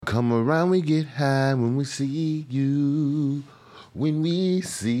come around, we get high when we see you. When we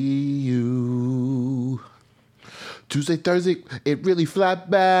see you. Tuesday, Thursday, it really fly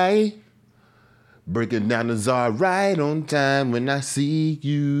by. Breaking down the czar right on time when I see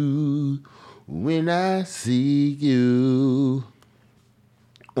you. When I see you.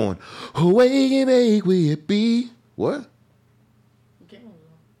 On Wake and Bake with B. What?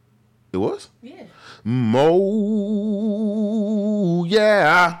 It was? Yeah. Mo,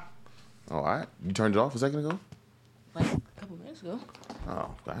 yeah. All right. You turned it off a second ago? Like a couple minutes ago.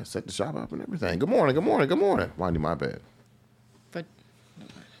 Oh, I set the shop up and everything. Good morning, good morning, good morning. Windy, my bad.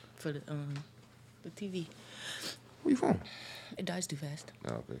 For the TV. Where you from? It dies too fast.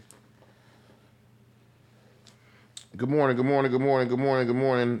 Oh, okay. Good morning, good morning, good morning, good morning, good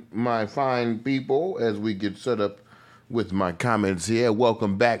morning, my fine people. As we get set up with my comments here,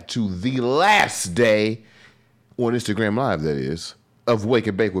 welcome back to the last day on Instagram Live, that is, of Wake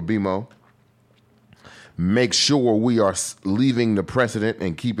and Bake with BMO. Make sure we are leaving the precedent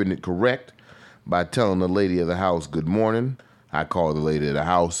and keeping it correct by telling the lady of the house good morning. I call the lady of the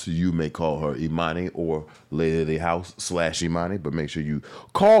house. You may call her Imani or lady of the house / Imani, but make sure you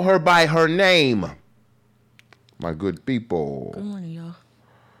call her by her name. My good people. Good morning, y'all.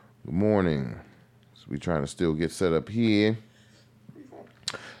 Good morning. So we trying to still get set up here.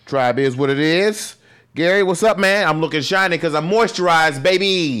 Tribe is what it is. Gary, what's up, man? I'm looking shiny because I'm moisturized,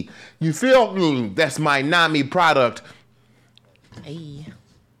 baby. You feel me? That's my Nami product. Hey.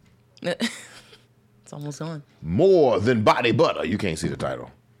 It's almost on. More than body butter. You can't see the title.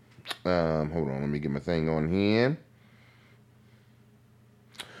 Hold on. Let me get my thing on here.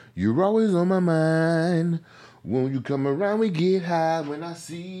 You're always on my mind. When you come around, we get high. When I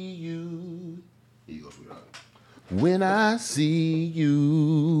see you. Here you go, sweetheart. When I see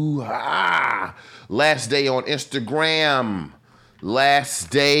you. Last day on Instagram.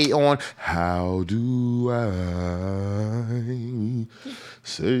 Last day on How Do I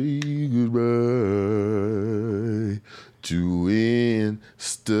Say Goodbye to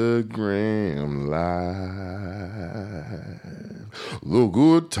Instagram Live. The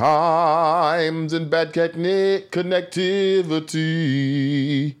good times and bad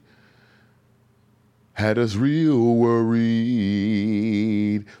connectivity had us real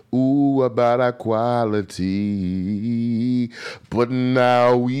worried, about our quality. But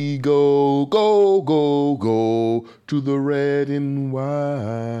now we go to the red and white.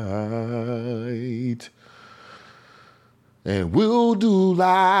 And we'll do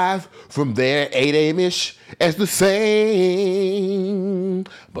live from there, 8 a.m.-ish as the same.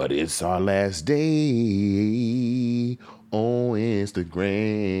 But it's our last day on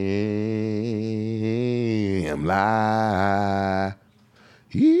Instagram Live.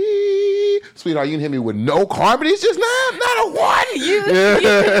 Sweetheart, you didn't hit me with no harmonies just now? Not a one!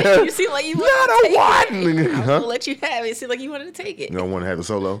 You seem like you wanted to take it. I'm going to let you have it. It seemed like you wanted to take it. You don't want to have a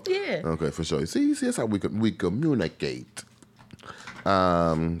solo? Yeah. Okay, for sure. See, that's how we communicate.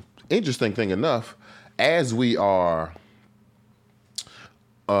 Interesting thing enough, as we are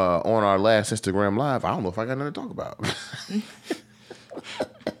on our last Instagram Live, I don't know if I got nothing to talk about.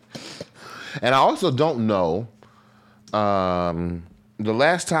 And I also don't know, the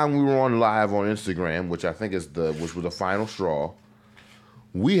last time we were on live on Instagram, which I think which was the final straw,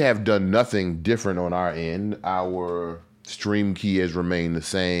 we have done nothing different on our end. Our stream key has remained the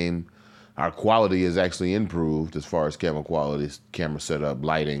same. Our quality has actually improved as far as camera quality, camera setup,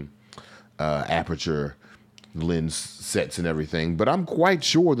 lighting, aperture, lens sets, and everything. But I'm quite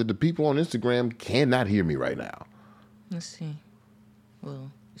sure that the people on Instagram cannot hear me right now. Let's see.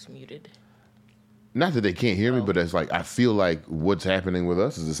 Well, it's muted. Not that they can't hear me, but it's like I feel like what's happening with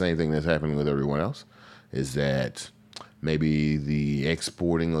us is the same thing that's happening with everyone else. Is that maybe the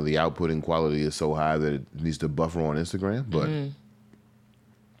exporting or the outputting quality is so high that it needs to buffer on Instagram? But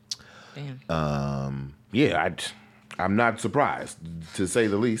yeah, I'm not surprised, to say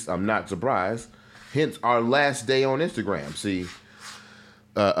the least. I'm not surprised. Hence our last day on Instagram. See,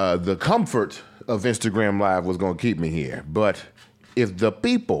 the comfort of Instagram Live was going to keep me here, but if the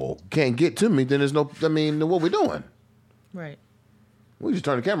people can't get to me, then there's no, what we doing? Right. We just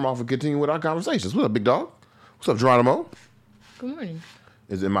turn the camera off and continue with our conversations. What's up, big dog? What's up, Geronimo? Good morning.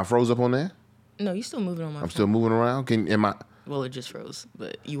 Am I froze up on there? No, you're still moving on my phone. I'm still moving around? Well, it just froze,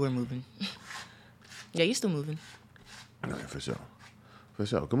 but you were moving. Yeah, you're still moving. All right, for sure. For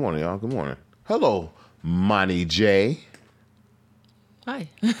sure. Good morning, y'all. Good morning. Hello, Monty J. Hi.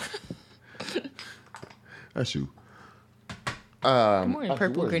 That's you. Good morning,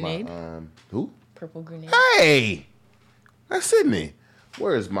 Purple Grenade. Who? Purple Grenade. Hey! That's Sydney.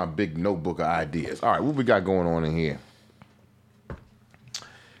 Where's my big notebook of ideas? All right, what we got going on in here?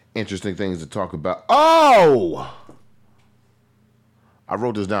 interesting things to talk about. Oh! I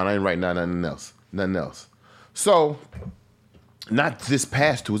wrote this down. I didn't write down nothing else. Nothing else. So, not this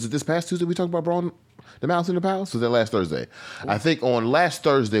past Tuesday. Was it this past Tuesday we talked about Braun, the Malice in the Palace? Was that last Thursday? I think on last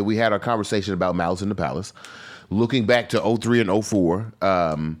Thursday we had our conversation about Malice in the Palace. Looking back to 03 and 04,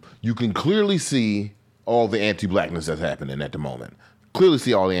 you can clearly see all the anti-blackness that's happening at the moment. Clearly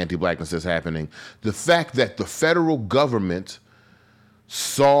see all the anti-blackness that's happening. The fact that the federal government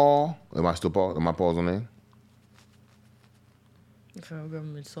saw... Am I paused on there? The federal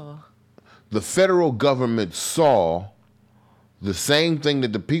government saw. The federal government saw the same thing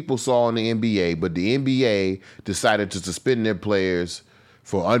that the people saw in the NBA, but the NBA decided to suspend their players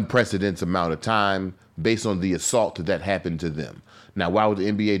for unprecedented amount of time based on the assault that happened to them. Now, why would the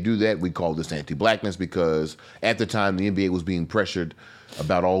NBA do that? We call this anti-blackness because at the time the NBA was being pressured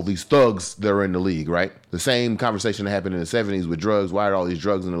about all these thugs that are in the league, right? The same conversation that happened in the 70s with drugs. Why are all these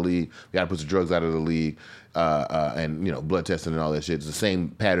drugs in the league? We got to put the drugs out of the league. And, blood testing and all that shit. It's the same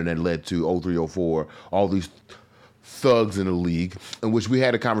pattern that led to 03, 04, all these thugs in the league, in which we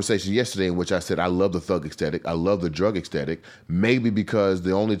had a conversation yesterday in which I said, I love the thug aesthetic. I love the drug aesthetic. Maybe because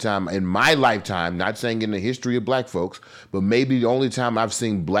the only time in my lifetime, not saying in the history of black folks, but maybe the only time I've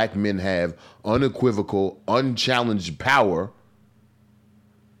seen black men have unequivocal, unchallenged power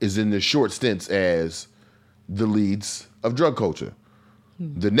is in the short stints as the leads of drug culture.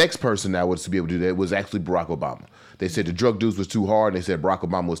 The next person that was to be able to do that was actually Barack Obama. They said the drug dudes was too hard, and they said Barack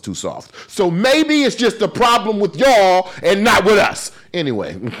Obama was too soft. So maybe it's just a problem with y'all and not with us.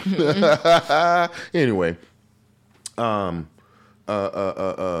 Anyway.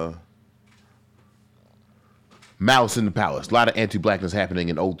 Malice in the Palace. A lot of anti-blackness happening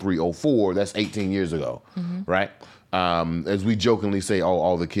in 03, 04. That's 18 years ago, right? As we jokingly say,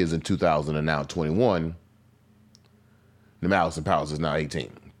 all the kids in 2000 are now 21. The Malice in the Palace is now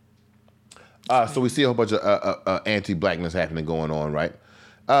 18. So we see a whole bunch of anti-blackness happening going on, right?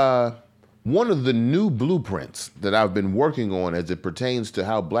 One of the new blueprints that I've been working on as it pertains to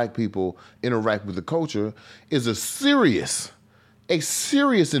how black people interact with the culture is a serious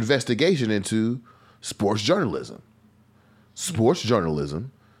investigation into sports journalism. Sports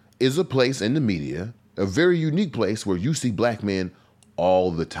journalism is a place in the media, a very unique place where you see black men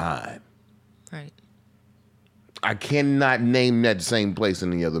all the time. Right. I cannot name that same place in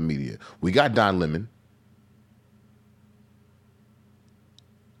the other media. We got Don Lemon.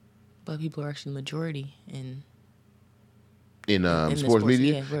 But people are actually the majority in sports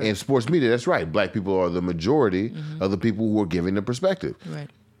media. Yeah, right. In sports media, that's right. Black people are the majority of the people who are giving the perspective.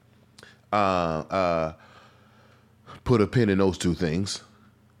 Right. Put a pin in those two things.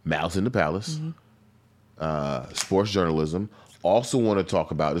 Malice in the Palace. Sports journalism. Also want to talk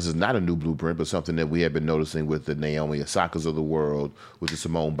about, this is not a new blueprint, but something that we have been noticing with the Naomi Osakas of the world, with the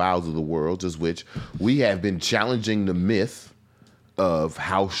Simone Biles of the world, is which we have been challenging the myth of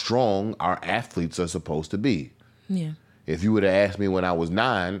how strong our athletes are supposed to be. Yeah. If you would have asked me when I was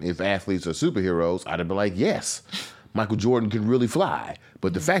 9 if athletes are superheroes, I'd have been like, yes, Michael Jordan can really fly.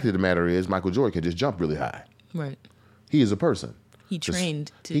 But the fact of the matter is Michael Jordan can just jump really high. Right. He is a person. He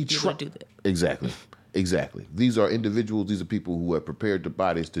trained to be able to do that. Exactly. These are individuals. These are people who have prepared their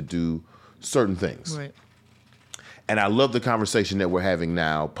bodies to do certain things. Right. And I love the conversation that we're having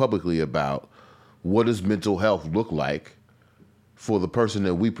now publicly about what does mental health look like for the person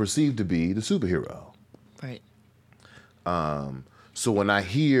that we perceive to be the superhero. Right. So when I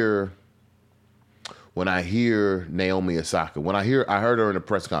hear Naomi Osaka, I heard her in a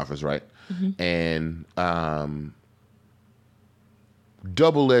press conference, right? And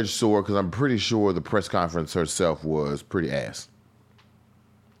double-edged sword, because I'm pretty sure the press conference herself was pretty ass.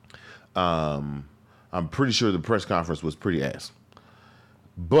 I'm pretty sure the press conference was pretty ass.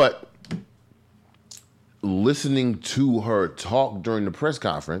 But listening to her talk during the press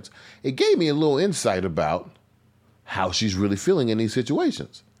conference, it gave me a little insight about how she's really feeling in these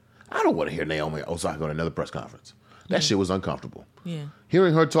situations. I don't want to hear Naomi Osaka on another press conference. That shit was uncomfortable. Yeah.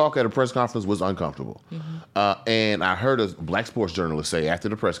 Hearing her talk at a press conference was uncomfortable. And I heard a black sports journalist say after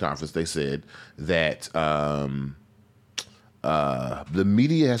the press conference, they said that the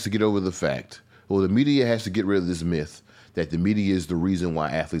media has to get over the fact, or the media has to get rid of this myth that the media is the reason why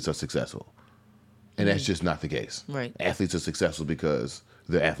athletes are successful. And that's just not the case. Right. Athletes are successful because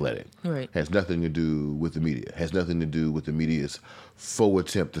they're athletic. Right. Has nothing to do with the media. Has nothing to do with the media's faux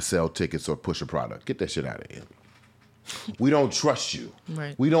attempt to sell tickets or push a product. Get that shit out of here. We don't trust you.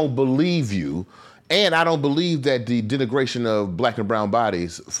 Right. We don't believe you. And I don't believe that the denigration of black and brown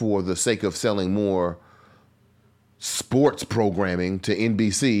bodies for the sake of selling more sports programming to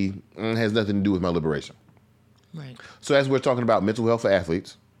NBC has nothing to do with my liberation. Right. So as we're talking about mental health for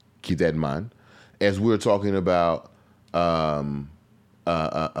athletes, Keep that in mind. As we're talking about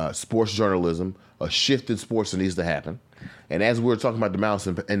sports journalism, a shift in sports that needs to happen. And as we're talking about the Mouse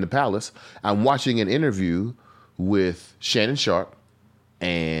and the Palace, I'm watching an interview with Shannon Sharpe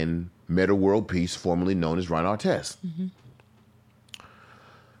and Metta World Peace, formerly known as Ron Artest. Mm-hmm.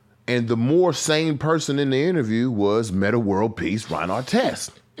 And the more sane person in the interview was Metta World Peace, Ron Artest.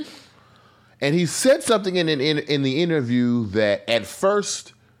 And he said something in the interview that at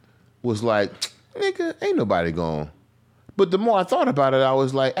first was like, nigga, ain't nobody going. But the more I thought about it, I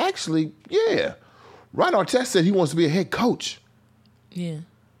was like, actually, yeah. Ron Artest said he wants to be a head coach. Yeah.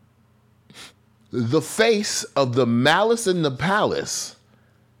 The face of the Malice in the Palace,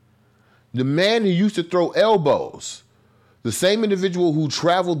 the man who used to throw elbows, the same individual who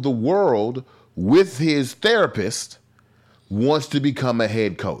traveled the world with his therapist, wants to become a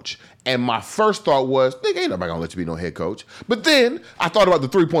head coach. And my first thought was, nigga, ain't nobody gonna let you be no head coach. But then I thought about the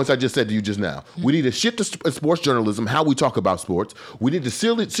 3 points I just said to you just now. Mm-hmm. We need to shift to sports journalism, how we talk about sports. We need to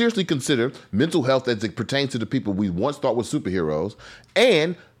seriously consider mental health as it pertains to the people we once thought were superheroes,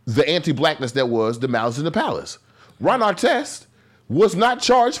 and the anti-blackness that was the Malice in the Palace. Ron Artest was not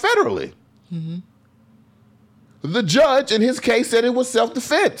charged federally. Mm-hmm. The judge in his case said it was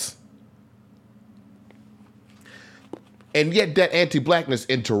self-defense. And yet that anti-blackness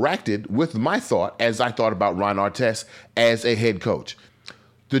interacted with my thought as I thought about Ron Artest as a head coach.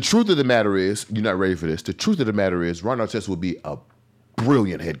 The truth of the matter is, you're not ready for this, the truth of the matter is Ron Artest would be a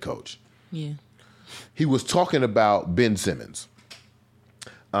brilliant head coach. Yeah. He was talking about Ben Simmons.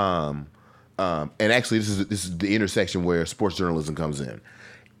 And actually this is the intersection where sports journalism comes in.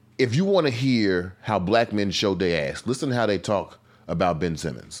 If you want to hear how black men show their ass, listen to how they talk about Ben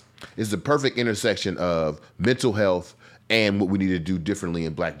Simmons. It's the perfect intersection of mental health and what we need to do differently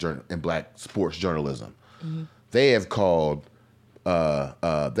in black sports journalism. Mm-hmm. They have called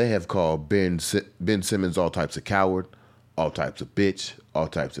Ben Simmons all types of coward, all types of bitch, all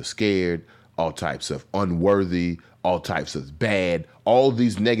types of scared, all types of unworthy, all types of bad. All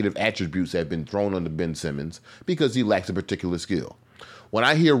these negative attributes have been thrown onto Ben Simmons because he lacks a particular skill. When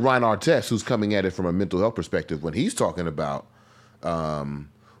I hear Ron Artest, who's coming at it from a mental health perspective, when he's talking about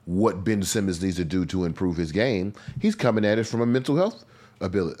what Ben Simmons needs to do to improve his game, he's coming at it from a mental health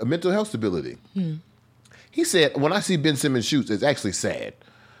stability. He said, when I see Ben Simmons shoots, it's actually sad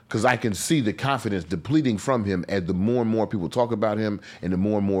because I can see the confidence depleting from him as the more and more people talk about him and the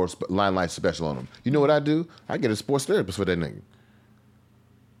more and more limelight special on him. You know what I do? I get a sports therapist for that nigga.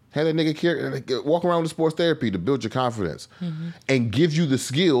 Have that nigga walk around with sports therapy to build your confidence and give you the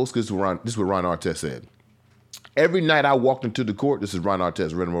skills, because this is what Ron Artest said. Every night I walked into the court, this is Ron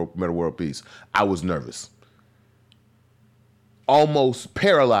Artest, Metta World Peace, I was nervous. Almost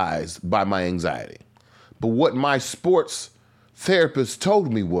paralyzed by my anxiety. But what my sports therapist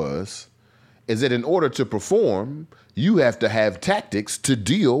told me is that in order to perform, you have to have tactics to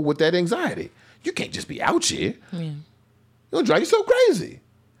deal with that anxiety. You can't just be out here. It'll drive you so crazy.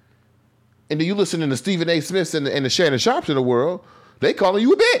 And then you listening to Stephen A. Smith and the Shannon Sharpes of the world, they calling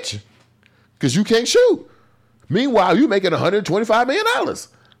you a bitch because you can't shoot. Meanwhile, you making $125 million.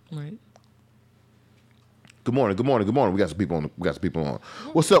 Right. Good morning. We got some people on.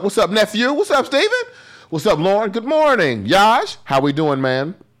 What's up, nephew? What's up, Steven? What's up, Lauren? Good morning. Yash, how we doing,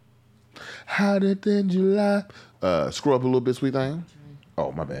 man? How did then July? Scroll up a little bit, sweet thing.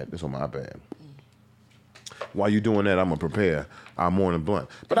 Oh, my bad. This on my bad. While you doing that, I'm going to prepare our morning blunt.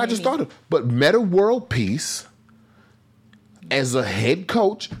 But I just thought but Metta World Peace as a head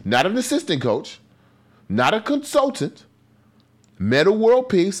coach, not an assistant coach, not a consultant, Metta World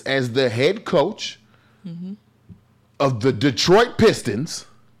Peace as the head coach of the Detroit Pistons.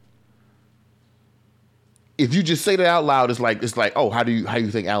 If you just say that out loud, it's like, oh, how do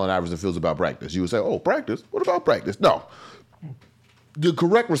you think Allen Iverson feels about practice? You would say, oh, practice? What about practice? No. The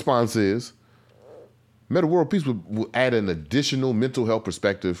correct response is Metta World Peace will add an additional mental health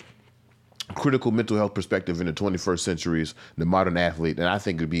perspective, critical mental health perspective in the 21st century's the modern athlete, and I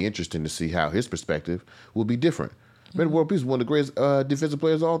think it'd be interesting to see how his perspective will be different. Metta World Peace is one of the greatest defensive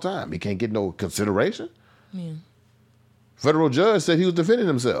players of all time. He can't get no consideration. Yeah. Federal judge said he was defending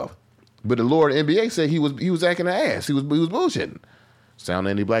himself, but the lower NBA said he was acting an ass. He was bullshitting. Sound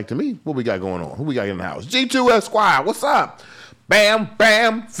anti-black to me. What we got going on? Who we got in the house? G2 Esquire, what's up? Bam,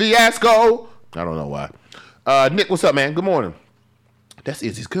 bam, fiasco. I don't know why. Nick, what's up, man? Good morning. That's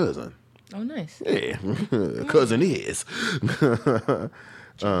Izzy's cousin. Oh, nice. Yeah, cousin is.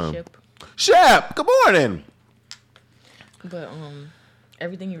 Shep, good morning. But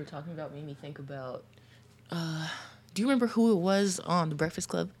everything you were talking about made me think about. Do you remember who it was on The Breakfast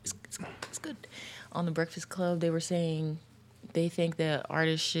Club? It's good. On The Breakfast Club, they were saying they think that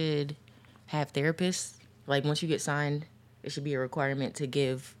artists should have therapists. Like once you get signed, it should be a requirement to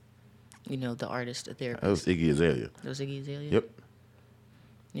give, the artist a therapist. That was Iggy Azalea. That was Iggy Azalea? Yep.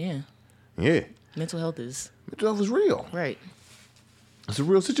 Yeah. Yeah. Mental health is real. Right. It's a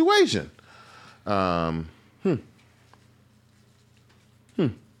real situation.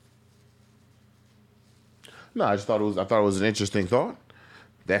 No, I thought it was an interesting thought.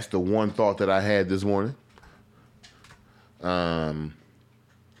 That's the one thought that I had this morning.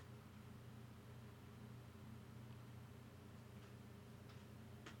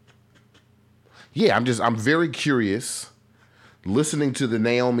 Yeah, I'm very curious listening to the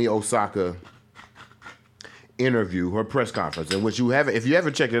Naomi Osaka interview, her press conference, in which if you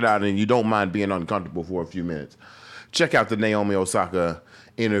haven't checked it out and you don't mind being uncomfortable for a few minutes, check out the Naomi Osaka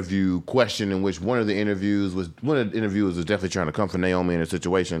interview question, in which one of the interviewers was definitely trying to comfort Naomi in a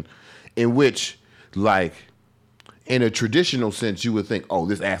situation in which, like, in a traditional sense, you would think, oh,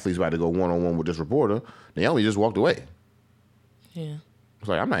 this athlete's about to go one-on-one with this reporter. Naomi just walked away. Yeah. It's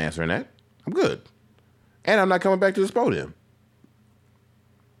like, I'm not answering that. I'm good. And I'm not coming back to this podium.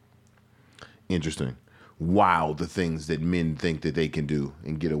 Interesting. Wow, the things that men think that they can do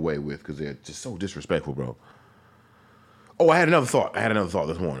and get away with because they're just so disrespectful, bro. Oh, I had another thought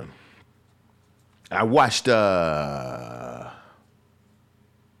this morning. I watched, what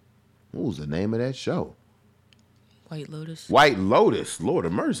was the name of that show? White Lotus. White Lotus. Lord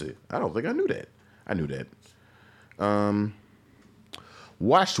of mercy. I don't think I knew that. I knew that.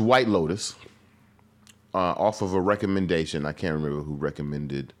 Watched White Lotus off of a recommendation. I can't remember who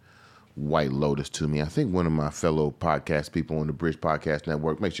recommended White Lotus to me. I think one of my fellow podcast people on the Bridge Podcast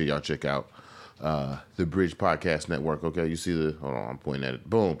Network. Make sure y'all check out the Bridge Podcast Network. Okay, you see hold on, I'm pointing at it.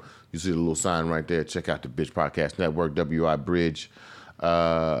 Boom. You see the little sign right there. Check out the Bridge Podcast Network, WI Bridge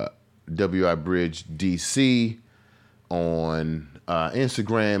DC on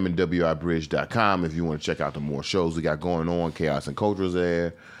Instagram and wibridge.com if you want to check out the more shows we got going on. Chaos and Culture's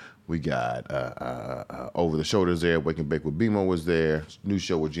there. We got Over the Shoulders there. Wake and Bake with BMO was there. New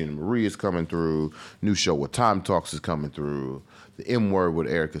show with Gina Marie is coming through. New show with Time Talks is coming through. The M Word with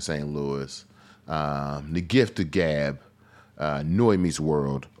Erica St. Louis. The Gift of Gab. Noemi's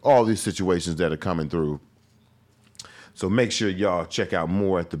World. All these situations that are coming through. So make sure y'all check out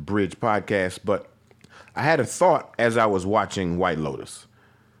more at the Bridge Podcast. But I had a thought as I was watching White Lotus.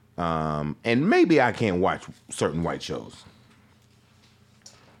 And maybe I can't watch certain white shows.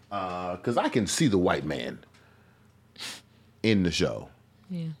 Because I can see the white man in the show.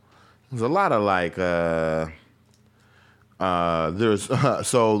 Yeah. There's a lot of like,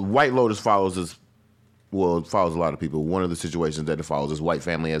 so White Lotus follows it follows a lot of people. One of the situations that it follows is white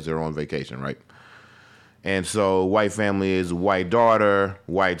family as they're on vacation, right? And so white family is white daughter,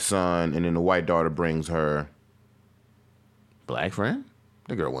 white son, and then the white daughter brings her black friend?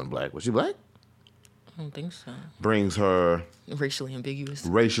 The girl wasn't black. Was she black? I don't think so. Brings her racially ambiguous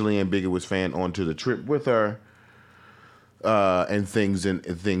fan onto the trip with her, and things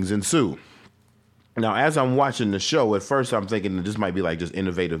ensue. Now, as I'm watching the show, at first I'm thinking that this might be like just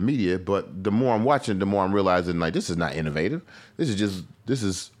innovative media, but the more I'm watching, the more I'm realizing like this is not innovative. This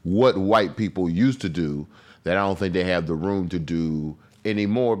is what white people used to do that I don't think they have the room to do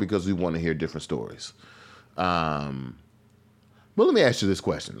anymore because we want to hear different stories. But let me ask you this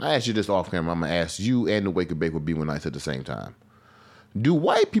question. I asked you this off camera. I'm going to ask you and the Wake and Bake with B1 Nights at the same time. Do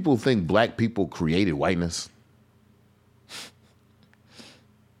white people think black people created whiteness?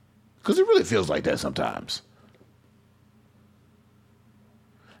 Because it really feels like that sometimes.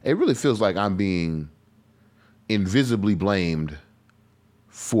 It really feels like I'm being invisibly blamed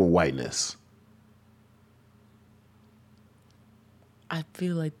for whiteness. I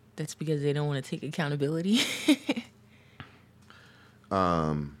feel like that's because they don't want to take accountability.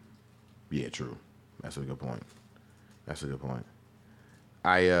 Yeah, true. That's a good point. So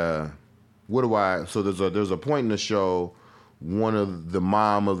there's a point in the show, one of the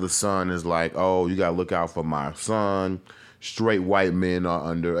mom of the son is like, oh, you gotta look out for my son. Straight white men are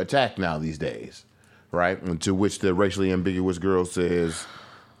under attack now these days, right? And to which the racially ambiguous girl says,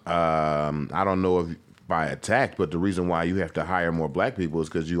 I don't know if by attack, but the reason why you have to hire more black people is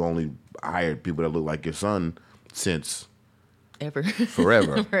because you only hired people that look like your son since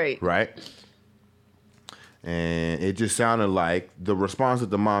forever. Right. And it just sounded like the response that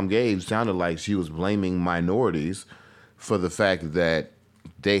the mom gave sounded like she was blaming minorities for the fact that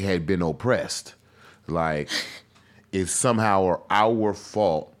they had been oppressed. Like, it's somehow our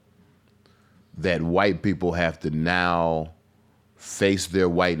fault that white people have to now face their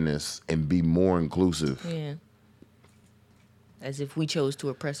whiteness and be more inclusive. Yeah. As if we chose to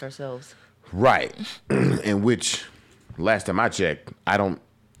oppress ourselves. Right. In which last time I checked, I don't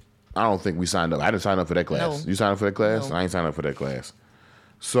think we signed up. I didn't sign up for that class. No. You signed up for that class? No. I ain't signed up for that class.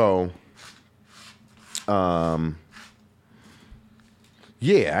 So,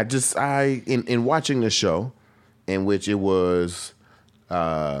 yeah, in watching the show, in which it was,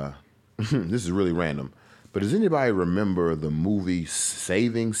 this is really random, but does anybody remember the movie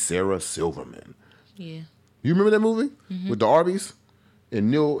Saving Sarah Silverman? Yeah. You remember that movie with the Arby's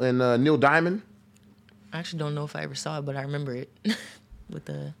and Neil Diamond? I actually don't know if I ever saw it, but I remember it with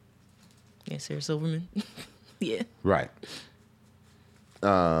Sarah Silverman. Yeah. Right.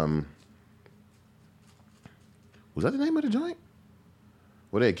 Was that the name of the joint?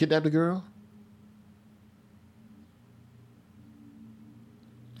 Where they kidnapped the girl?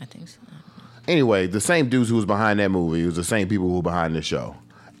 I think so. Anyway, the same dudes who was behind that movie was the same people who were behind the show.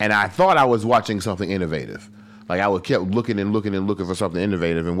 And I thought I was watching something innovative. Like I kept looking and looking and looking for something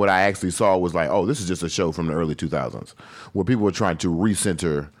innovative. And what I actually saw was like, oh, this is just a show from the early 2000s where people were trying to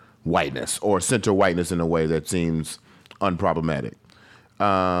recenter whiteness or center whiteness in a way that seems unproblematic.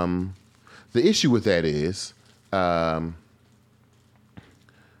 The issue with that is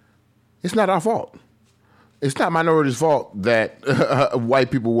it's not our fault. It's not minorities' fault that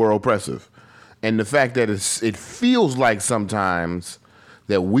white people were oppressive. And the fact that it feels like sometimes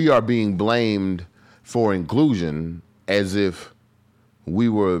that we are being blamed for inclusion as if we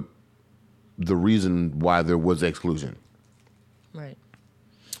were the reason why there was exclusion. Right.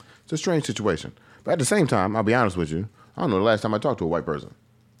 It's a strange situation. But at the same time, I'll be honest with you, I don't know the last time I talked to a white person.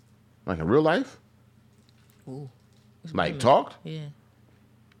 Like in real life? Ooh. Like talked? Yeah.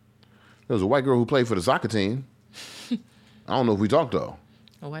 There was a white girl who played for the soccer team. I don't know if we talked though.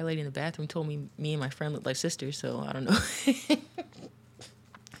 A white lady in the bathroom told me and my friend looked like sisters, so I don't know.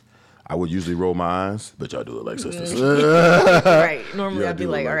 I would usually roll my eyes, but y'all do it like sisters. Right. Normally Yeah, I'd be do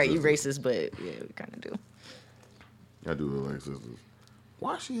it like, like all right, you sisters. racist, but yeah, we kind of do. Y'all do it like sisters.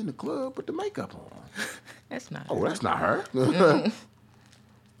 Why is she in the club with the makeup on? That's not Oh, her. that's not her.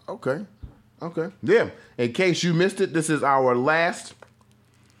 Okay. Yeah. In case you missed it, this is our last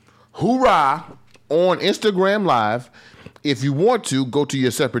hoorah on Instagram Live. If you want to, go to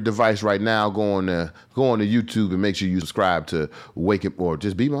your separate device right now. Go on to YouTube and make sure you subscribe to Wake Up or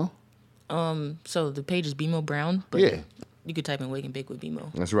just BMO. So the page is BMO Brown, but Yeah. you could type in Wake and Bake with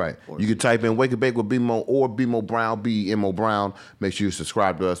BMO. That's right. You can type in Wake and Bake with BMO or BMO Brown, BMO Brown. Make sure you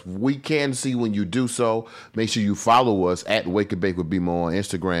subscribe to us. We can see when you do so. Make sure you follow us at Wake and Bake with BMO on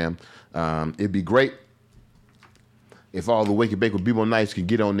Instagram. It'd be great if all the Wake and Bake with BMO nights can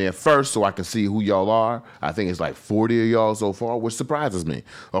get on there first so I can see who y'all are. I think it's like 40 of y'all so far, which surprises me.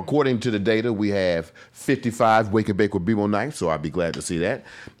 According to the data, we have 55 Wake and Bake with BMO nights, so I'd be glad to see that.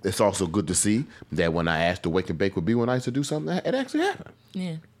 It's also good to see that when I asked the Wake and Bake with BMO nights to do something, it actually happened.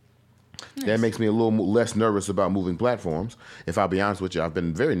 Yeah. That makes me a little less nervous about moving platforms. If I'll be honest with you, I've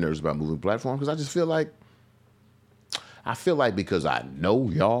been very nervous about moving platforms because I just feel like because I know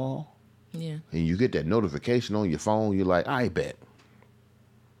y'all, Yeah. and you get that notification on your phone, you're like, I bet.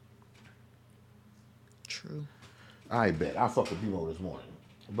 True. I fucked with BMO this morning.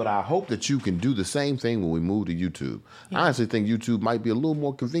 But I hope that you can do the same thing when we move to YouTube. Yeah. I honestly think YouTube might be a little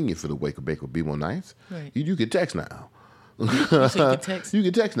more convenient for the Wake and Bake with BMO nights. Right. You can text now. So you can text. You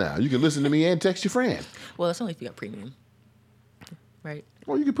can text now. You can listen to me and text your friend. Well, it's only if you got premium. Right.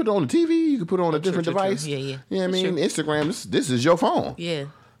 Or you can put it on the TV. You can put it on a different true. device. Yeah, yeah. You know what I mean? That's Instagram, this is your phone. Yeah.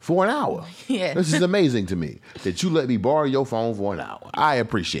 For an hour. Yeah. This is amazing to me that you let me borrow your phone for an hour. I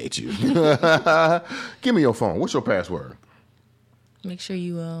appreciate you. Give me your phone. What's your password? Make sure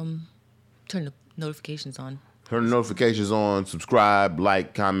you turn the notifications on. Turn the notifications on, subscribe,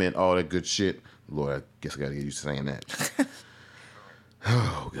 like, comment, all that good shit. Lord, I guess I got to get used to saying that.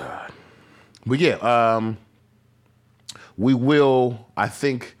 Oh, God. But yeah, we will, I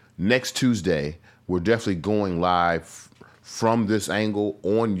think, next Tuesday, we're definitely going live from this angle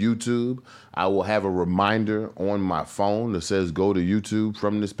on YouTube. I will have a reminder on my phone that says go to YouTube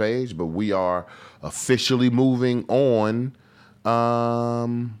from this page, but we are officially moving on.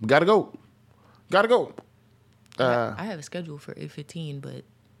 Gotta go. I have a schedule for 8:15, but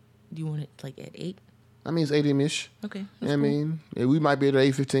do you want it like at 8? I mean, it's 8-ish. Okay. You know That's what I cool. mean? Yeah, we might be at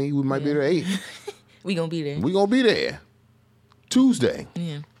 8:15. We might be there at 8. We gonna be there. We gonna be there. Tuesday.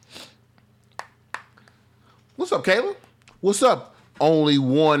 Yeah. What's up, Kayla? What's up? Only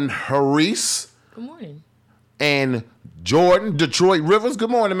one Haris Good morning. and Jordan, Detroit Rivers.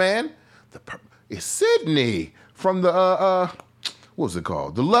 Good morning, man. It's Sydney from the what's it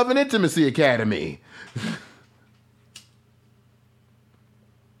called? The Love and Intimacy Academy.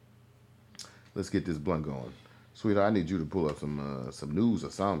 Let's get this blunt going Sweetheart, I need you to pull up some news or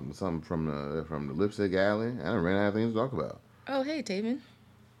something from the Lipstick Alley. I done ran out of things to talk about. Oh, hey, Taven.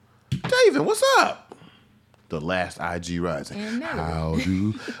 David, what's up? The last IG Rising. And Natalie. How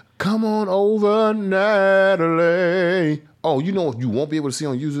do come on over, Natalie? Oh, you know you won't be able to see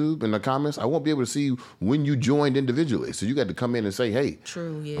on YouTube in the comments. I won't be able to see when you joined individually. So you got to come in and say, "Hey,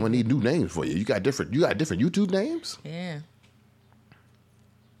 True, yeah. I'm gonna need new names for you. You got different YouTube names." Yeah.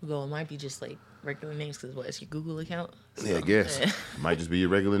 Well, it might be just like regular names because it's your Google account. So, Yeah, I guess. Might just be your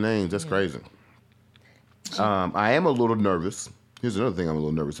regular names. That's crazy. I am a little nervous. Here's another thing I'm a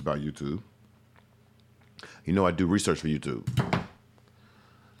little nervous about YouTube. You know, I do research for YouTube.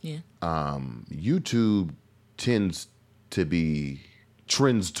 Yeah. YouTube tends to be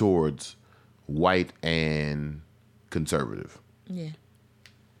trends towards white and conservative. Yeah.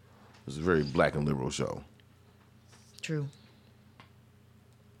 It's a very black and liberal show. True.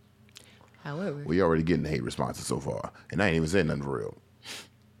 However, We already getting hate responses so far, and I ain't even said nothing for real.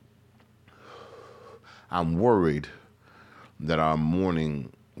 I'm worried that our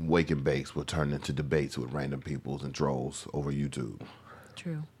morning wake and bakes will turn into debates with random peoples and trolls over YouTube.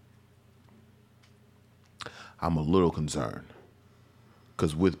 true. I'm a little concerned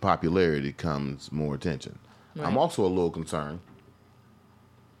because with popularity comes more attention. Right. I'm also a little concerned.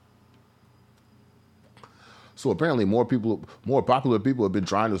 So apparently more popular people have been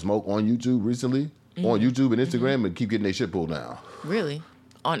trying to smoke on YouTube recently, on YouTube and Instagram, and keep getting their shit pulled down. Really?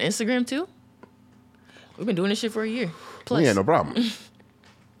 On Instagram too? We've been doing this shit for a year. Plus. We ain't no problem.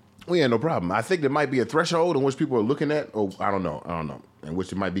 We ain't no problem. I think there might be a threshold in which people are looking at, or I don't know, in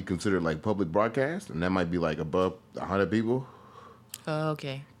which it might be considered like public broadcast, and that might be like above 100 people.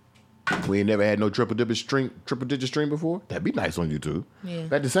 Okay. We ain't never had no triple digit stream before. That'd be nice on YouTube. Yeah.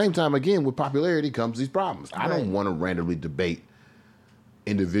 But at the same time, again, with popularity comes these problems. I Right. don't want to randomly debate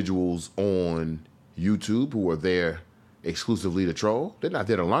individuals on YouTube who are there exclusively to troll. They're not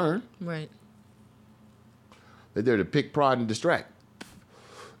there to learn. Right. They're there to pick, prod, and distract.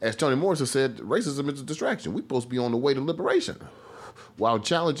 As Toni Morrison said, racism is a distraction. We're supposed to be on the way to liberation while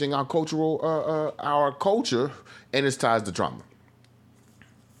challenging our culture and its ties to trauma.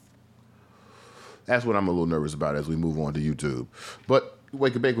 That's what I'm a little nervous about as we move on to YouTube. But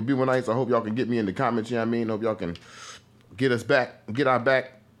Wake and Bake with Buma Nights. I hope y'all can get me in the comments, you know what I mean? Hope y'all can get our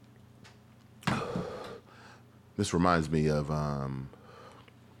back. This reminds me of, I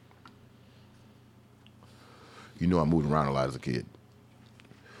moved around a lot as a kid,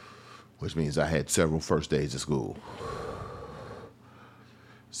 which means I had several first days of school.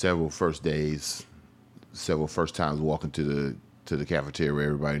 Several first days, several first times walking to the cafeteria where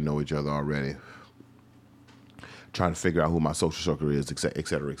everybody know each other already. Trying to figure out who my social circle is, et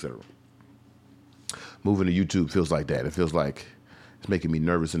cetera, et cetera. Moving to YouTube feels like that. It feels like it's making me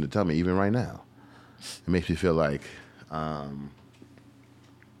nervous in the tummy, even right now. It makes me feel like, I'm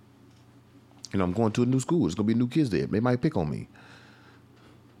going to a new school. There's going to be new kids there. They might pick on me.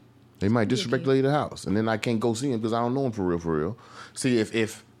 They might disrespect the lady of the house. And then I can't go see them because I don't know them for real. See,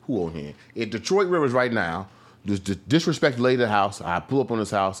 if who on here? If Detroit Rivers right now just disrespect the lady of the house, I pull up on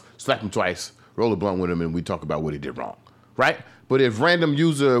his house, slap him twice, roll a blunt with him, and we talk about what he did wrong, right? But if random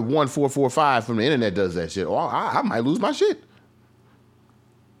user 1445 from the internet does that shit, I might lose my shit.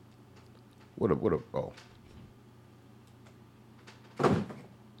 What a, oh. I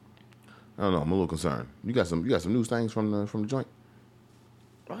don't know, I'm a little concerned. You got some news things from the joint?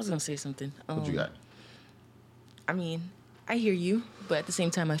 I was gonna say something. What you got? I mean, I hear you, but at the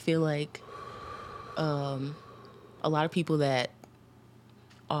same time, I feel like a lot of people that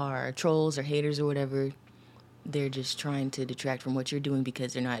are trolls or haters or whatever, they're just trying to detract from what you're doing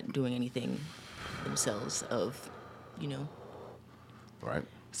because they're not doing anything themselves of, Right.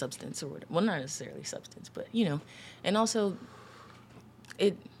 substance or whatever. Well, not necessarily substance, but, and also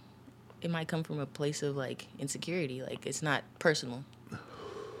it might come from a place of like insecurity. Like it's not personal.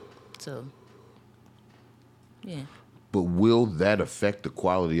 So, yeah. But will that affect the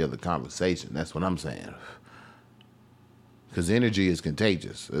quality of the conversation? That's what I'm saying. Because energy is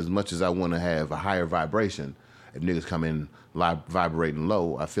contagious. As much as I want to have a higher vibration, if niggas come in vibrating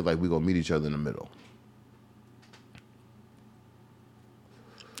low, I feel like we're going to meet each other in the middle.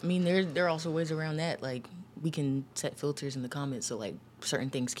 I mean, there are also ways around that. Like, we can set filters in the comments so, like, certain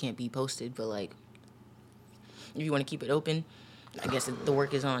things can't be posted. But, like, if you want to keep it open, I guess the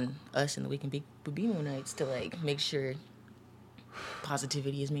work is on us and the Weekend Bubimo Nights to, like, make sure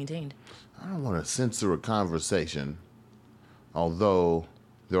positivity is maintained. I don't want to censor a conversation, although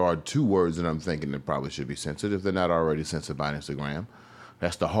there are two words that I'm thinking that probably should be censored if they're not already censored by Instagram.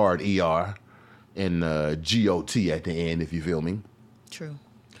 That's the hard ER and GOT at the end, if you feel me. True.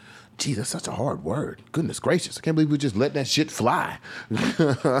 Geez, that's such a hard word. Goodness gracious. I can't believe we just let that shit fly.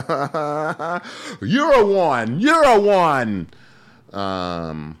 You're a one. You're a one.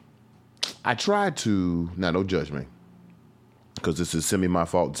 I tried to, now don't judge me, because this is semi my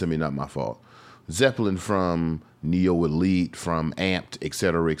fault and semi not my fault. Zeppelin from Neo Elite, from Amped,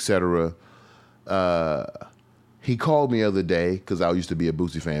 etc., etc. He called me the other day, because I used to be a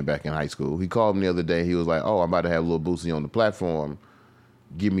Boosie fan back in high school. He called me the other day. He was like, oh, I'm about to have Lil Boosie on the platform.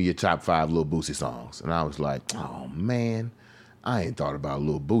 Give me your top 5 Lil Boosie songs. And I was like, oh, man, I ain't thought about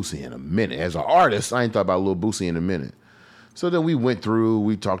Lil Boosie in a minute. As an artist, I ain't thought about Lil Boosie in a minute. So then we went through,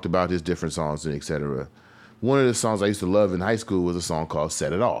 we talked about his different songs and et cetera. One of the songs I used to love in high school was a song called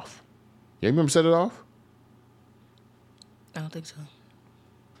Set It Off. You remember Set It Off? I don't think so.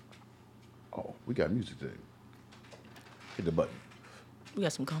 Oh, we got music today. Hit the button. We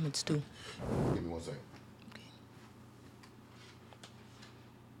got some comments too. Give me 1 second. Okay.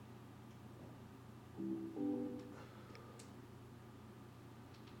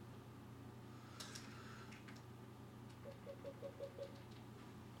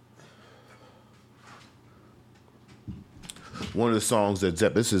 One of the songs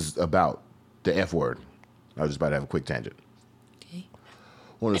that this is about the F word. I was just about to have a quick tangent. Okay.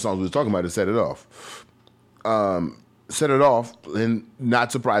 One of the songs we was talking about is Set It Off. Set It Off, and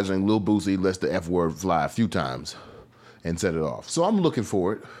not surprising, Lil Boosie lets the F word fly a few times and set it off. So I'm looking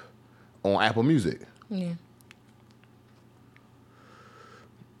for it on Apple Music. Yeah.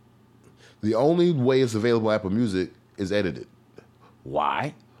 The only way it's available on Apple Music is edited.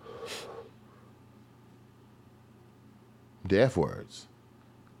 Why? The F words.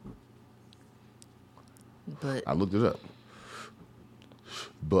 But I looked it up.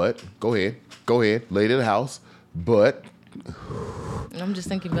 But, go ahead, lay it in the house. But, I'm just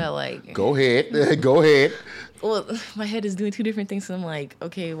thinking about like. go ahead. Well, my head is doing two different things. So I'm like,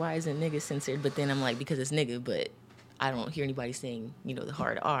 okay, why isn't nigga censored? But then I'm like, because it's nigga, but I don't hear anybody saying, the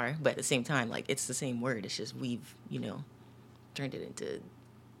hard R. But at the same time, like, it's the same word. It's just we've, turned it into.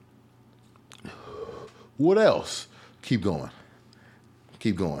 What else? Keep going.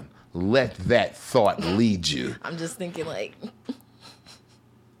 Let that thought lead you. I'm just thinking like,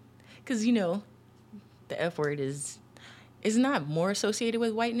 because, the F word is not more associated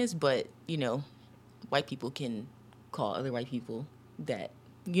with whiteness, but, white people can call other white people that,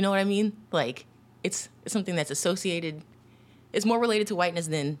 you know what I mean? Like, it's something that's associated, it's more related to whiteness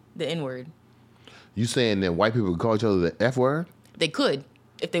than the N word. You saying that white people can call each other the F word? They could,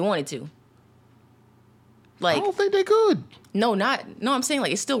 if they wanted to. Like, I don't think they could. No, I'm saying,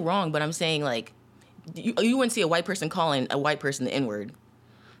 like, it's still wrong, but I'm saying, like, you wouldn't see a white person calling a white person the N word.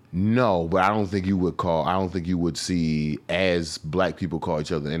 No, but I don't think you would see, as black people call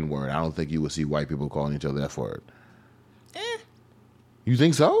each other the N word, I don't think you would see white people calling each other F word. You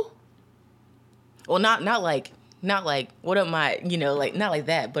think so? Well, not like what up my, like, not like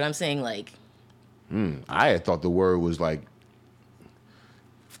that, but I'm saying, like. I had thought the word was like,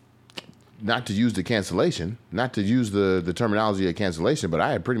 not to use the cancellation, not to use the terminology of cancellation, but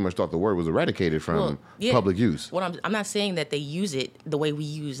I had pretty much thought the word was eradicated from public use. Well, I'm not saying that they use it the way we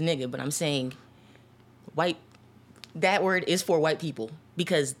use nigga, but I'm saying that word is for white people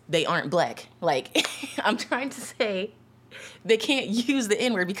because they aren't black. Like, I'm trying to say they can't use the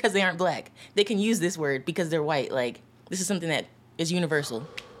N word because they aren't black. They can use this word because they're white. Like, this is something that is universal.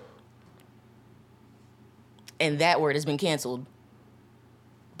 And that word has been canceled.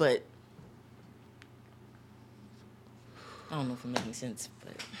 But I don't know if I'm making sense,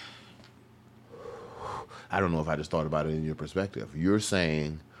 but I don't know if I just thought about it in your perspective. You're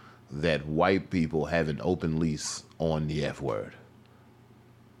saying that white people have an open lease on the F word.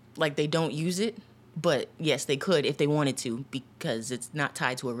 Like, they don't use it, but yes, they could if they wanted to, because it's not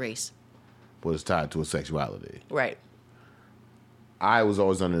tied to a race. But it's tied to a sexuality. Right. I was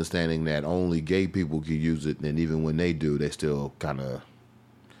always understanding that only gay people could use it, and even when they do, they still kind of.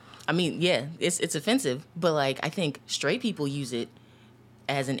 I mean, yeah, it's offensive, but, like, I think straight people use it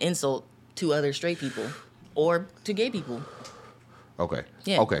as an insult to other straight people or to gay people. Okay.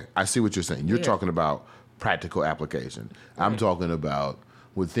 Yeah. Okay, I see what you're saying. You're Yeah. talking about practical application. I'm talking about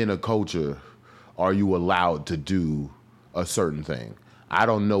within a culture, are you allowed to do a certain thing? I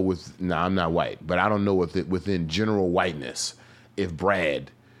don't know I'm not white, but I don't know within general whiteness if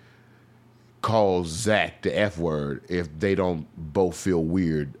Brad calls Zach the F word if they don't both feel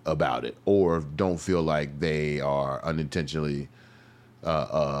weird about it or don't feel like they are unintentionally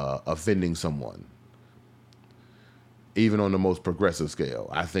offending someone. Even on the most progressive scale.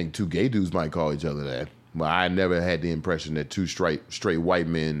 I think two gay dudes might call each other that. But I never had the impression that two straight white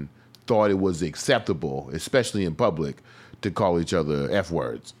men thought it was acceptable, especially in public, to call each other F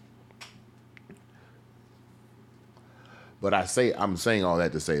words. But I'm saying all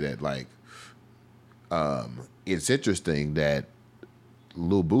that to say that like, it's interesting that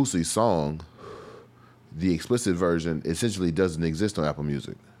Lil Boosie's song, the explicit version, essentially doesn't exist on Apple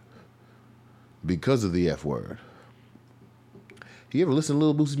Music because of the F word. You ever listen to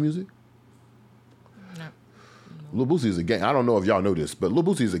Lil Boosie's music? No. Lil Boosie is a gang. I don't know if y'all know this, but Lil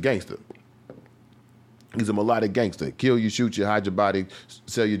Boosie is a gangster. He's a melodic gangster. Kill you, shoot you, hide your body,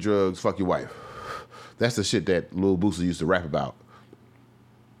 sell your drugs, fuck your wife. That's the shit that Lil Boosie used to rap about.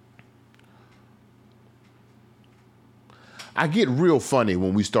 I get real funny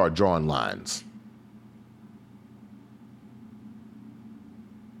when we start drawing lines.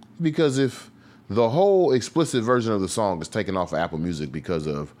 Because if the whole explicit version of the song is taken off of Apple Music because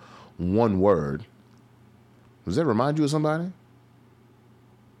of one word, does that remind you of somebody?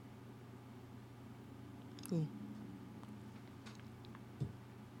 Who?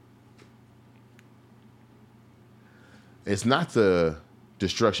 It's not the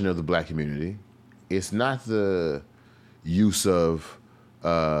destruction of the black community. It's not the use of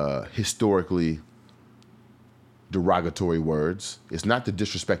historically derogatory words. It's not the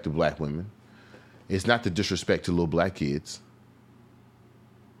disrespect to black women. It's not the disrespect to little black kids.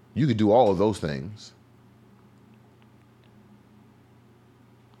 You could do all of those things.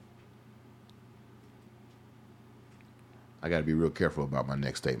 I got to be real careful about my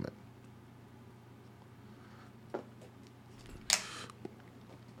next statement.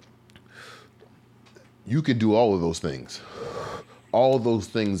 You can do all of those things. All of those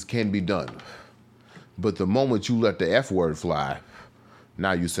things can be done. But the moment you let the F word fly,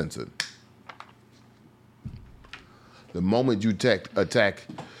 now you censored. The moment you attack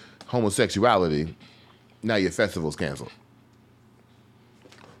homosexuality, now your festival's canceled.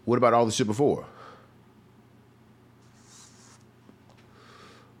 What about all the shit before?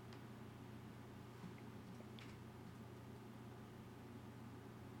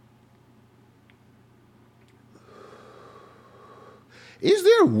 Is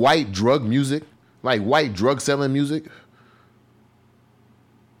there white drug music? Like white drug selling music?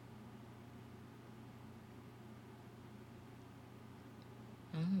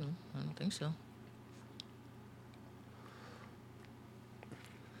 I don't think so.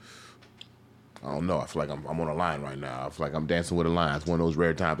 I don't know. I feel like I'm on a line right now. I feel like I'm dancing with a line. It's one of those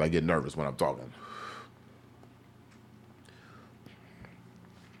rare times I get nervous when I'm talking.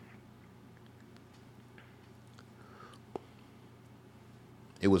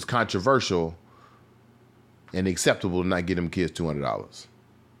 It was controversial and acceptable to not get them kids $200.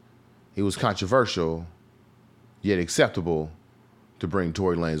 It was controversial, yet acceptable to bring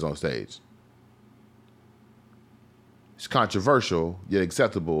Tory Lanez on stage. It's controversial, yet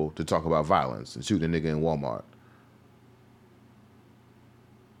acceptable to talk about violence and shooting a nigga in Walmart.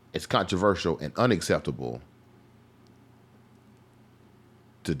 It's controversial and unacceptable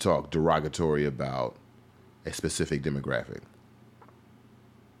to talk derogatory about a specific demographic.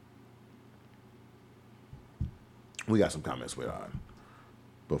 We got some comments with on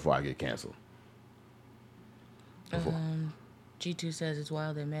before I get canceled. G2 says it's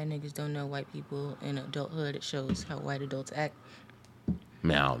wild that mad niggas don't know white people in adulthood. It shows how white adults act.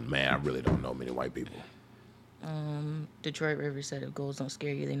 Man, I really don't know many white people. Detroit River said if goals don't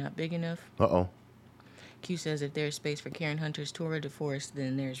scare you, they're not big enough. Uh-oh. Q says if there's space for Karen Hunter's tour of the forest,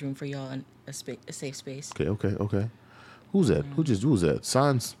 then there's room for y'all in a safe space. Okay. Who's that? Who's that?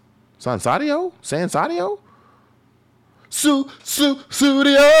 Sansadio? Sansadio?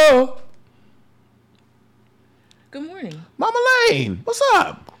 Studio. Good morning. Mama Lane, what's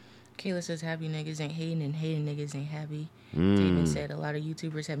up? Kayla says happy niggas ain't hating and hating niggas ain't happy. Taven said a lot of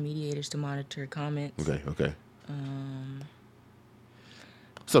YouTubers have mediators to monitor comments. Okay.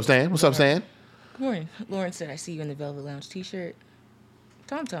 What's up, Stan? What's up, Stan? Good morning. Lauren said I see you in the Velvet Lounge t-shirt.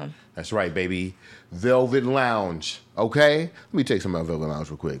 Tom. That's right, baby. Velvet Lounge. Okay? Let me take some about Velvet Lounge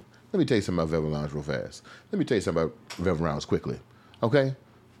real quick. Let me tell you something about Velvet Lounge real fast. Let me tell you something about Velvet Lounge quickly. Okay?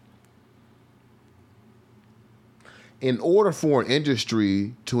 In order for an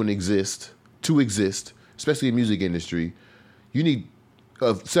industry to exist, especially the music industry, you need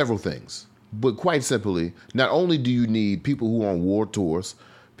several things. But quite simply, not only do you need people who are on war tours,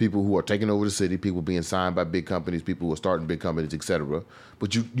 people who are taking over the city, people being signed by big companies, people who are starting big companies, etc.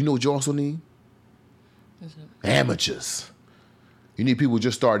 But you know what you also need? Amateurs. You need people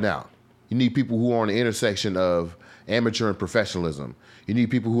just starting out. You need people who are on the intersection of amateur and professionalism. You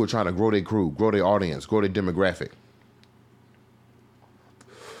need people who are trying to grow their crew, grow their audience, grow their demographic.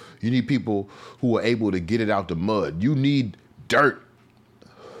 You need people who are able to get it out the mud. You need dirt.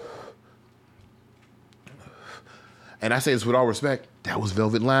 And I say this with all respect, that was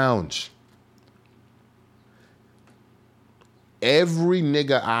Velvet Lounge. Every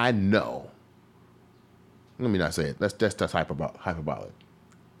nigga I know. Let me not say it. That's hyperbolic.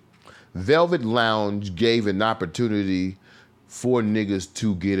 Velvet Lounge gave an opportunity for niggas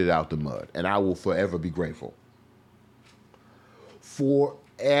to get it out the mud, and I will forever be grateful.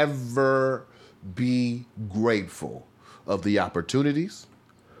 Forever be grateful of the opportunities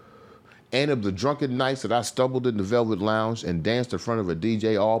and of the drunken nights that I stumbled in the Velvet Lounge and danced in front of a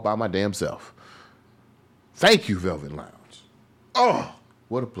DJ all by my damn self. Thank you, Velvet Lounge. Oh,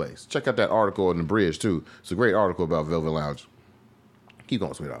 what a place. Check out that article in the Bridge, too. It's a great article about Velvet Lounge. Keep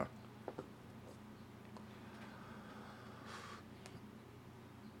going, sweetheart.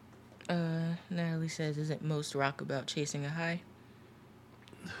 Natalie says, isn't most rock about chasing a high?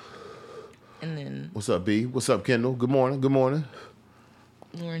 And then... What's up, B? What's up, Kendall? Good morning. Good morning.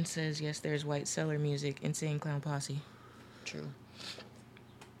 Lauren says, yes, there's White Cellar music, Insane Clown Posse. True.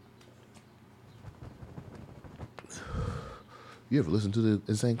 You ever listen to the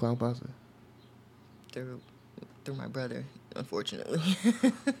Insane Clown Posse? Through my brother, unfortunately.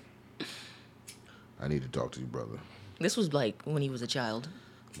 I need to talk to you, brother. This was like when he was a child.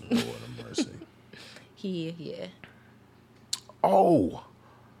 Lord have mercy. Yeah. Oh!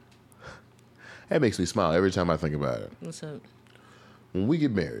 That makes me smile every time I think about it. What's up? When we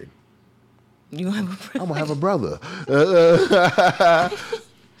get married, You have a brother? I'm going to have a brother.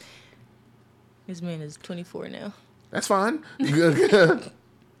 This man is 24 now. That's fine. I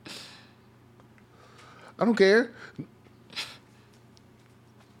don't care.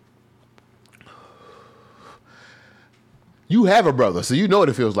 You have a brother, so you know what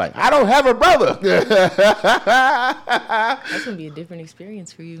it feels like. I don't have a brother. That's going to be a different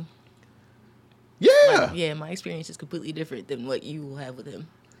experience for you. Yeah. Yeah, my experience is completely different than what you will have with him.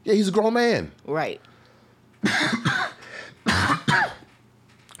 Yeah, he's a grown man. Right. It's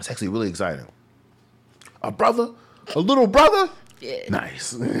actually really exciting. A brother? A little brother? Yeah.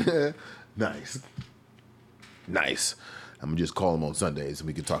 Nice. Nice. Nice. I'm going to just call him on Sundays and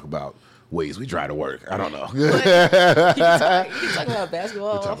we can talk about ways we try to work. I don't know. You can talk about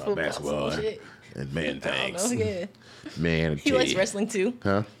basketball, Talk about football, basketball some shit. and man things. I don't know, yeah. Man, He likes wrestling too.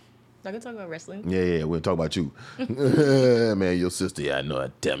 Huh? I can talk about wrestling. Yeah, we'll talk about you. Man, your sister, yeah, I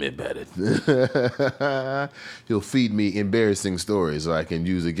know. Tell me about it. He'll feed me embarrassing stories so I can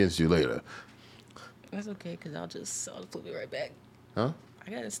use against you later. That's okay, because I'll flip it right back. Huh?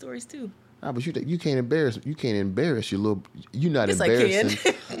 I got stories too. Ah, but you can't embarrass your little. You're not Yes,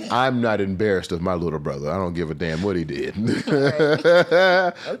 embarrassing. I'm not embarrassed of my little brother. I don't give a damn what he did.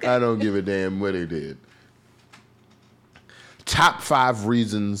 Okay. I don't give a damn what he did. Top 5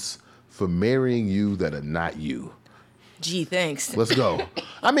 reasons for marrying you that are not you. Gee, thanks. Let's go.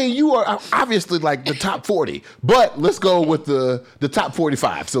 I mean, you are obviously like the top 40, but let's go with the top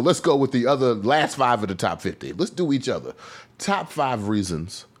 45. So let's go with the other last 5 of the top 50. Let's do each other. Top 5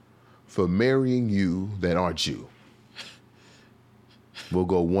 reasons for marrying you that aren't you. We'll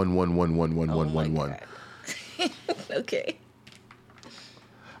go 1, 1, 1, 1, 1, 1, 1, 1. Okay.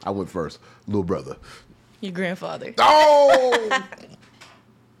 I went first. Little brother. Your grandfather. Oh!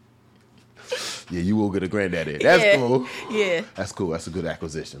 Yeah, you will get a granddaddy. That's cool. Yeah. That's cool. That's a good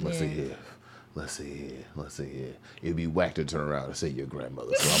acquisition. Let's Yeah. see here. Let's see here. It'd be whack to turn around and say your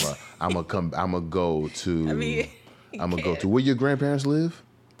grandmother. So I'm gonna go to. I mean, I'm gonna go to where your grandparents live.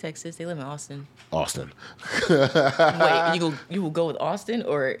 Texas. They live in Austin. Austin. Wait, you will go with Austin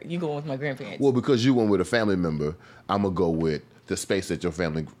or you going with my grandparents? Well, because you went with a family member, I'm gonna go with the space that your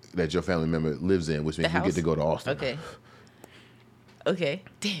family member lives in, which means you get to go to Austin. Okay.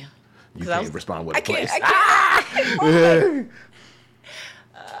 Damn. You can't respond with a place. I can't.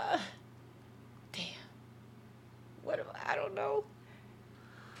 Damn. What am I don't know.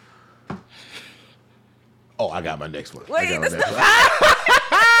 Oh, I got my next one. Wait, that's not.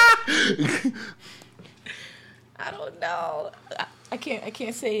 I don't know. I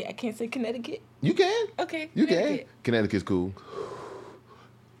can't say Connecticut. You can. Okay. You can. Connecticut's cool.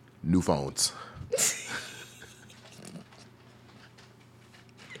 New phones.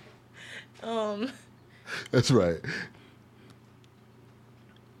 That's right.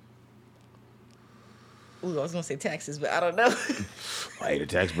 Ooh, I was gonna say taxes, but I don't know. Hey, the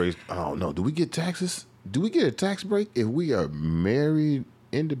tax breaks. I don't know. Do we get taxes? Do we get a tax break if we are married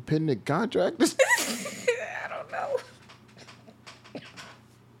independent contractors? I don't know.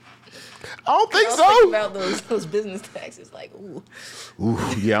 I don't think I was so. thinking about those business taxes, like ooh. Ooh,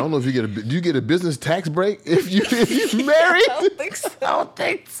 yeah, I don't know if you get do you get a business tax break if you married? I don't think so. I don't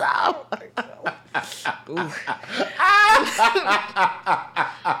think so.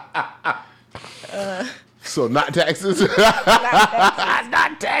 So not taxes.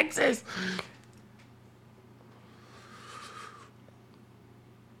 Not taxes.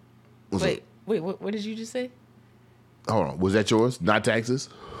 Wait, what did you just say? Hold on. Was that yours? Not taxes?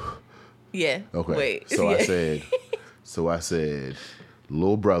 Yeah. Okay. Wait. So yeah. I said,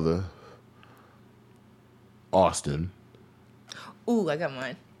 little brother, Austin. Ooh, I got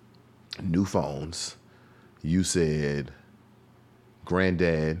mine. New phones. You said,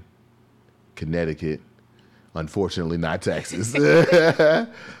 granddad, Connecticut. Unfortunately, not Texas. So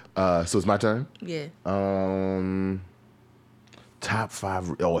it's my turn. Yeah. Top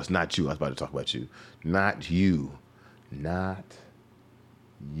 5. Oh, it's not you. I was about to talk about you. Not you. Not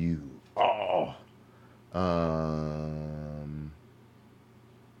you. Oh.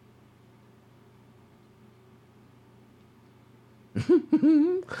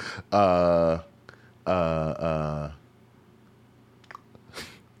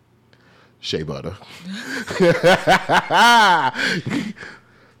 Shea butter.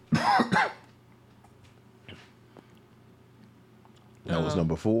 That was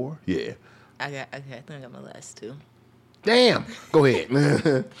number 4. Yeah. Okay, I think I got my last 2. Damn. Go ahead.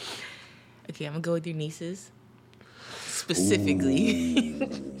 Okay, I'm gonna go with your nieces. Specifically.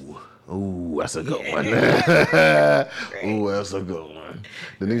 Ooh, that's a good one. Ooh, that's a good one.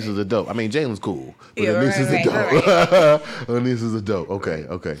 The nieces are dope. I mean, Jalen's cool, but Yeah, the nieces right, are dope. The nieces are dope.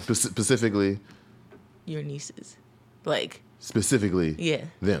 Okay. Specifically. Your nieces. Like. Specifically. Yeah.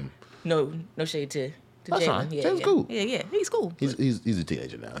 Them. No shade to That's Jalen. fine. Yeah, Jalen's yeah. cool. Yeah, he's cool. He's a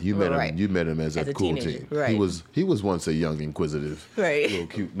teenager now. You met him. Right. You met him as a cool teenager, teen. right. He was once a young, inquisitive, Right. little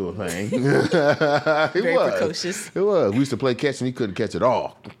cute little thing. Very precocious. It was. We used to play catch and he couldn't catch it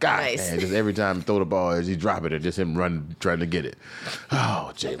all. God, Nice. man, just every time he throw the ball, as he drop it, or just him run trying to get it.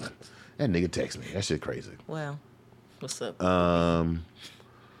 Oh, Jalen, that nigga text me. That shit crazy. Wow. What's up?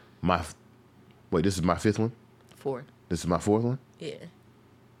 Wait, this is my 5th one. 4. This is my 4th one. Yeah.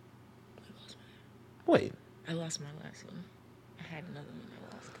 Wait. I lost my last one. I had another one I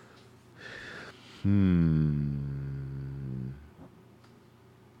lost.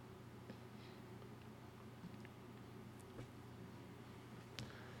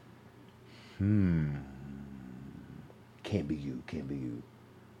 Can't be you. Can't be you.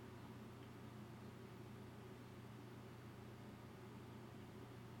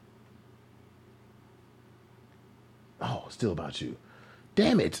 Oh, still about you.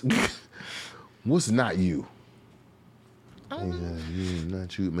 Damn it. What's not you?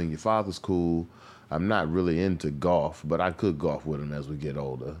 Not you. I mean, your father's cool. I'm not really into golf, but I could golf with him as we get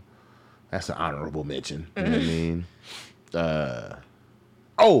older. That's an honorable mention. You know what I mean?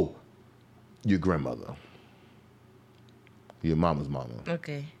 Oh, your grandmother. Your mama's mama.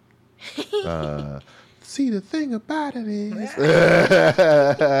 Okay. See, the thing about it is,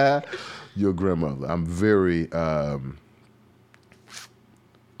 your grandmother. I'm very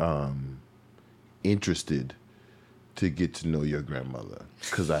interested to get to know your grandmother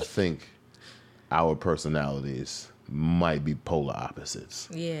because I think our personalities might be polar opposites.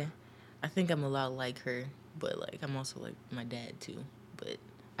 Yeah. I think I'm a lot like her, but like I'm also like my dad too. But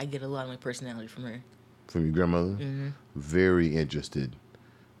I get a lot of my personality from her. From your grandmother? Mm-hmm. Very interested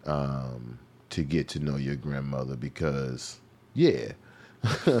to get to know your grandmother because, yeah.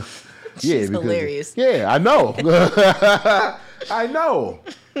 She's hilarious. Yeah, I know. I know.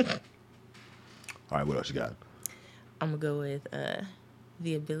 All right, what else you got? I'm going to go with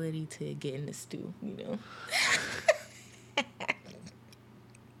the ability to get in the stew, you know.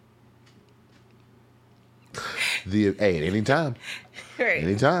 Hey, anytime. Right.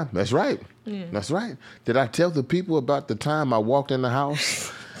 Anytime. That's right. Yeah. That's right. Did I tell the people about the time I walked in the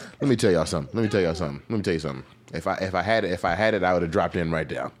house? Let me tell you something. If I had it, I would have dropped in right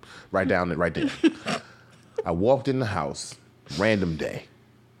there. I walked in the house, random day.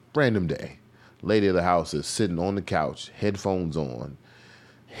 Lady of the house is sitting on the couch, headphones on,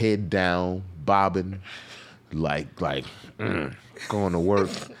 head down, bobbing, like going to work,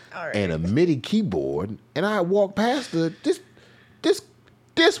 All right. and a MIDI keyboard. And I walked past her.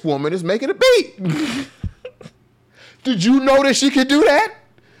 This woman is making a beat. Did you know that she could do that?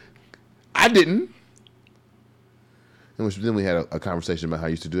 I didn't. And then we had a conversation about how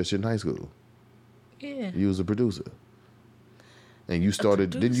you used to do that shit in high school. Yeah. You was a producer. And you started,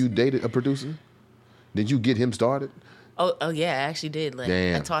 didn't you date a producer? Did you get him started? Oh yeah, I actually did. Like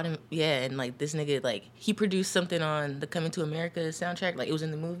Damn. I taught him. Yeah, and like this nigga, like he produced something on the Coming to America soundtrack. Like it was in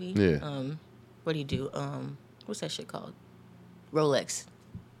the movie. Yeah. What do you do? What's that shit called? Rolex.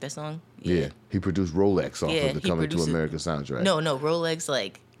 That song. Yeah. He produced Rolex off Yeah, of the he Coming to produced it. America soundtrack. No, Rolex.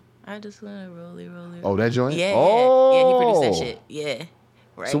 Like I just wanna roll it. Oh, that joint? Yeah, Oh. yeah, he produced that shit. Yeah.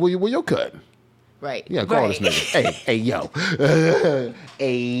 Right. So where your cut? Right. Yeah, call right. this nigga. Hey, yo.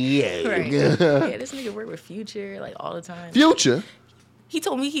 Hey, yo. Right. Yeah, this nigga work with Future like all the time. Future? He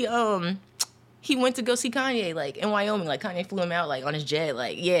told me he he went to go see Kanye, like, in Wyoming. Like, Kanye flew him out, like, on his jet.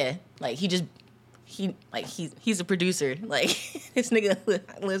 Like, yeah. Like, he's a producer. Like, this nigga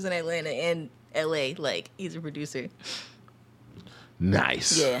lives in Atlanta and L.A. Like, he's a producer.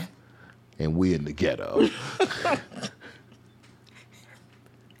 Nice. Yeah. And we in the ghetto.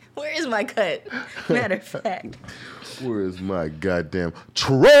 Where is my cut? Matter of fact. Where is my goddamn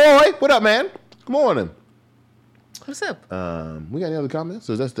Troy? What up, man? Good morning. What's up? We got any other comments?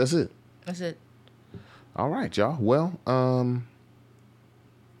 So that's it. That's it. All right, y'all. Well,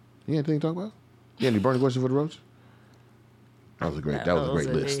 you anything to talk about? You got any burning question for the roach? That was a great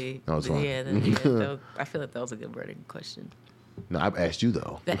list. That was fun. Yeah, I feel like that was a good burning question. No, I've asked you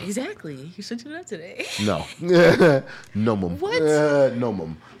though. Exactly. You should do that today. No. No, mum. What? No,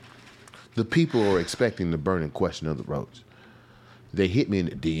 mum. The people are expecting the burning question of the roach. They hit me in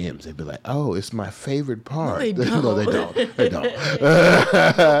the DMs. They'd be like, "Oh, it's my favorite part." No, they don't. No, they don't. They don't.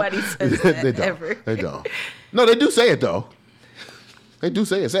 Nobody says that They don't. ever. They don't. No, they do say it though. They do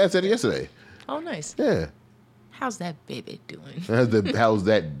say it. Sad said it yesterday. Oh, nice. Yeah. How's that baby doing? How's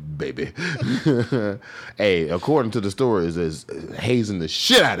that baby? Hey, according to the stories, is hazing the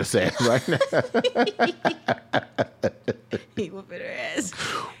shit out of Sam right now. He whooping her ass.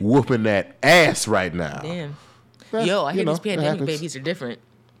 Whooping that ass right now. Damn. Yeah, Yo, I hear these it pandemic happens. babies are different.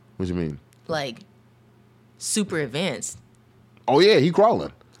 What you mean? Like, super advanced. Oh yeah, he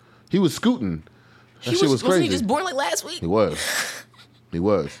crawling. He was scooting. That shit was crazy. Wasn't he just born like last week? He was. He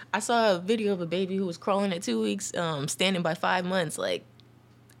was. I saw a video of a baby who was crawling at 2 weeks, standing by 5 months. Like,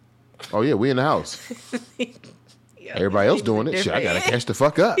 Oh yeah, we in the house. yo, Everybody else these doing are it. Shit, I gotta different. catch the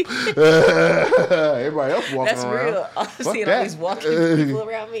fuck up. Everybody else walking That's around. real. I'm Fuck seeing that. all these walking people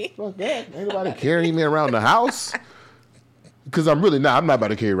around me. Fuck that. Ain't nobody carrying me around the house. Because I'm not about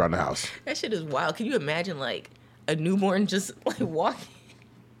to carry around the house. That shit is wild. Can you imagine, like, a newborn just, like, walking?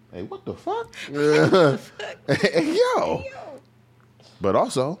 Hey, what the fuck? Hey, yo. But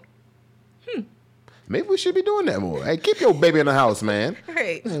also, maybe we should be doing that more. Hey, keep your baby in the house, man.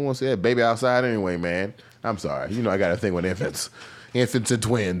 Right. I ain't want to see that baby outside anyway, man. I'm sorry. You know I got a thing with infants. Infants and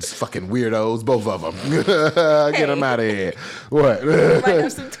twins. Fucking weirdos, both of them. Get them out of here. What? Might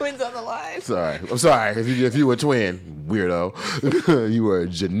have some twins on the line. Sorry. I'm sorry. If you were a twin, weirdo. You were a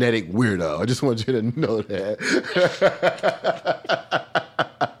genetic weirdo. I just want you to know that.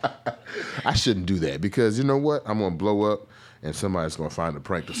 I shouldn't do that because you know what? I'm going to blow up and somebody's going to find a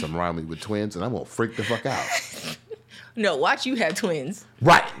prank to surround me with twins and I'm going to freak the fuck out. No, watch you have twins.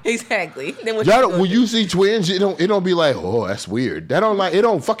 Right. Exactly. Then what Y'all, you when you see twins, it don't be like, oh, that's weird. It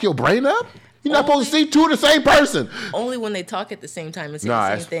don't fuck your brain up. You're not supposed to see two of the same person. Only when they talk at the same time and say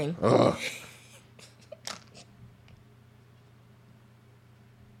the same thing.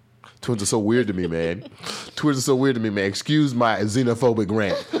 Twins are so weird to me, man. Twins are so weird to me, man. Excuse my xenophobic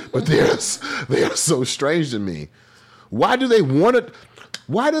rant, but they are so strange to me. Why do they want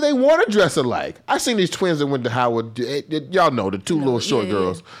to dress alike? I seen these twins that went to Howard. Y'all know the two little short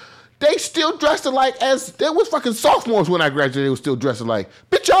girls. They still dressed alike as they was fucking sophomores when I graduated. They were still dressed alike.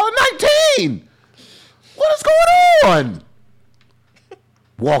 Bitch, y'all are 19. What is going on?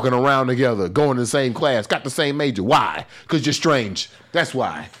 Walking around together, going to the same class, got the same major. Why? Because you're strange. That's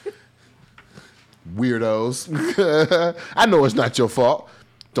why. Weirdos. I know it's not your fault.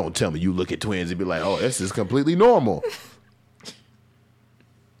 Don't tell me you look at twins and be like, oh, this is completely normal.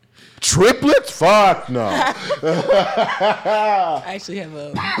 Triplets? Fuck no. I actually have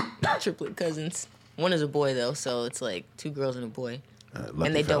triplet cousins. One is a boy though, so it's like 2 girls and a boy.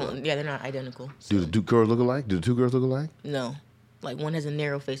 And they don't. Yeah, they're not identical. So. Do the 2 girls look alike? No, like one has a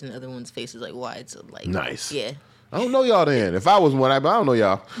narrow face and the other one's face is like wide. So like Nice. Yeah. I don't know y'all then. If I was one, I don't know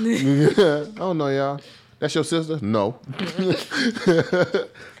y'all. I don't know y'all. That's your sister? No.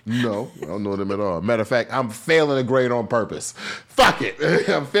 No, I don't know them at all. Matter of fact, I'm failing a grade on purpose. Fuck it.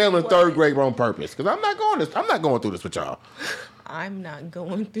 I'm failing 3rd grade on purpose. Because I'm not going through this with y'all. I'm not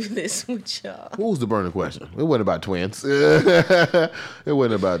going through this with y'all. What was the burning question? It wasn't about twins. It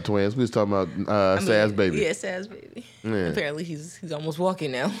wasn't about twins. We was talking about Saz baby. Yeah, Saz baby. Yeah. Apparently he's almost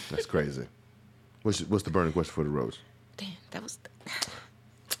walking now. That's crazy. What's the burning question for the Rose? Damn, that was...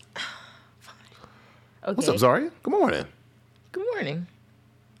 Fine. Okay. What's up, Zaria? Good morning. Good morning.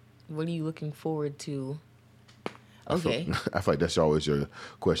 What are you looking forward to? Okay. I feel like that's always your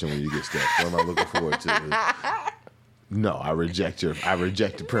question when you get stuck. What am I looking forward to? No, I reject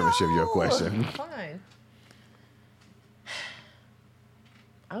the premise of your question. Fine.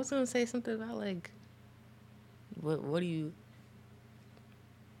 I was gonna say something about like, what do you?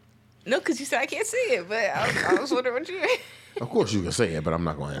 No, because you said I can't see it, but I was wondering what you. Of course you can say it, but I'm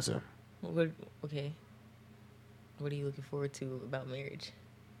not going to answer. Okay. What are you looking forward to about marriage?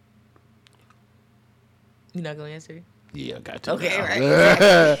 You not gonna answer? Yeah, I got to. Okay, now. right.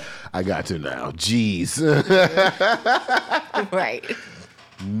 Exactly. I got to now. Jeez. Right.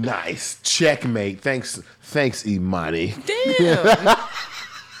 Nice. Checkmate. Thanks, Imani. Damn. How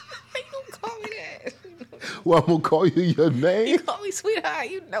you gonna call me that? Well, I'm going to call you your name. You call me sweetheart.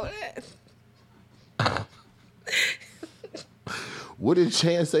 You know that. What did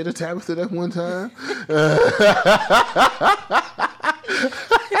Chan say to Tabitha that one time?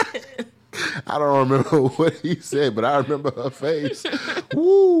 I don't remember what he said, but I remember her face.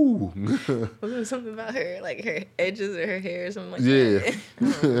 Woo! Was it something about her, like her edges or her hair or something like Yeah. that? I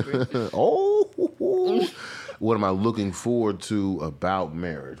don't remember. Oh, what am I looking forward to about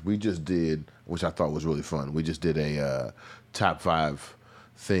marriage? We just did, which I thought was really fun. We just did a top 5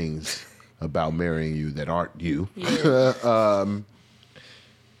 things about marrying you that aren't you. Yeah.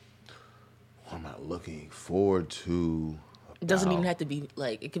 What am I looking forward to? It doesn't even have to be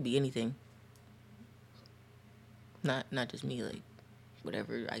like, it could be anything. Not just me, like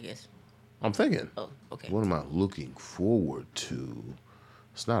whatever, I guess. I'm thinking. Oh, okay. What am I looking forward to?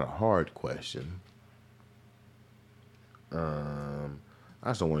 It's not a hard question. I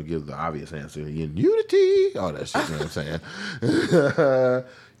just don't want to give the obvious answer. In unity, all that shit. You know what I'm saying?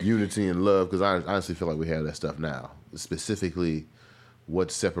 Unity and love, because I honestly feel like we have that stuff now. Specifically,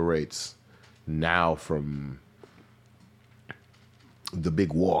 what separates now from the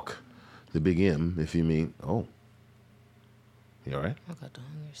big walk, the big M, if you mean. Oh, you all right? I got the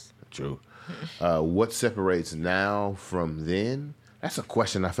hungers. True. What separates now from then? That's a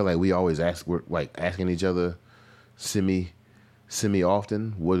question I feel like we always ask. We're like asking each other semi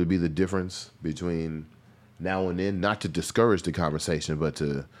often. What would be the difference between now and then? Not to discourage the conversation, but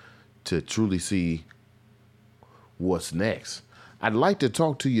to truly see what's next. I'd like to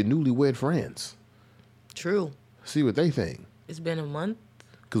talk to your newlywed friends. True. See what they think. It's been a month.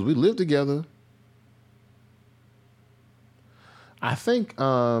 Because we live together. I think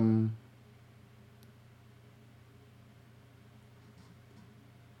because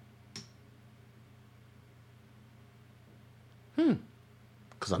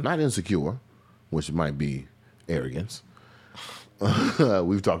I'm not insecure, which might be arrogance.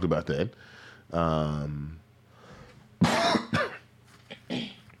 We've talked about that.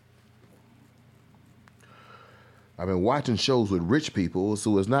 I've been watching shows with rich people,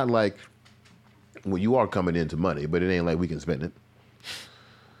 so it's not like, well, you are coming into money, but it ain't like we can spend it.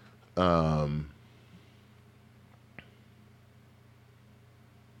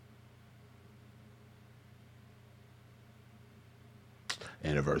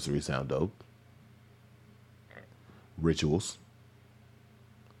 Anniversary sound dope. Rituals.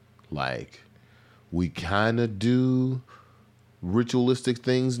 Like, we kind of do ritualistic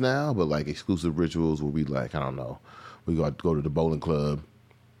things now, but like exclusive rituals will be like, I don't know, we go to the bowling club.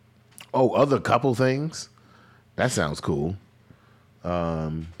 Oh, other couple things? That sounds cool.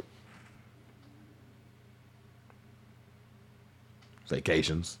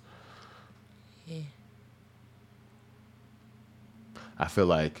 Vacations. Yeah. I feel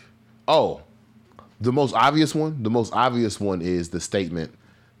like, the most obvious one is the statement,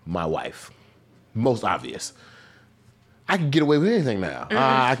 my wife. Most obvious. I can get away with anything now.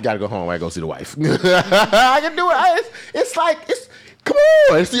 I gotta go home. I gotta go see the wife. I can do it. It's come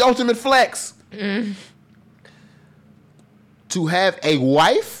on. It's the ultimate flex. To have a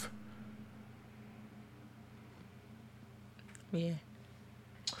wife. Yeah.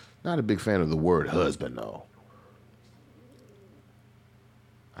 Not a big fan of the word husband, though.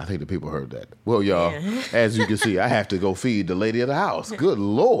 I think the people heard that. Well, y'all, as you can see, I have to go feed the lady of the house. Good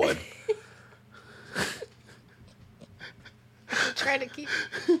Lord. Try to keep.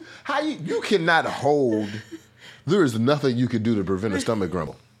 How you cannot hold. There is nothing you can do to prevent a stomach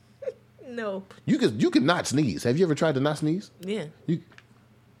grumble. No. You can not sneeze. Have you ever tried to not sneeze? Yeah.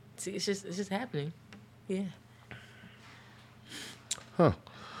 See, it's just happening. Yeah. Huh.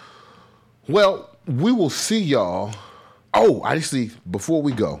 Well, we will see y'all. Oh, before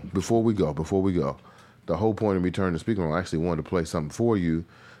we go, the whole point of me turning the speaker on, I actually wanted to play something for you.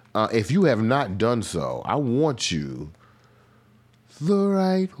 If you have not done so, I want you the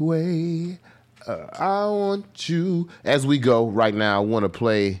right way. I want you. As we go right now, I want to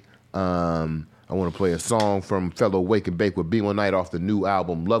play a song from fellow Wake and Bake with B1 Night off the new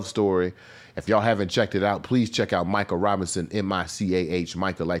album Love Story. If y'all haven't checked it out, please check out Micah Robinson, M-I-C-A-H,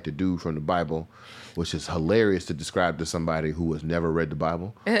 Micah like the dude from the Bible, which is hilarious to describe to somebody who has never read the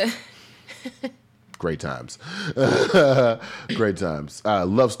Bible. Great times. Great times.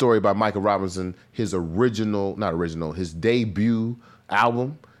 Love Story by Micah Robinson, his debut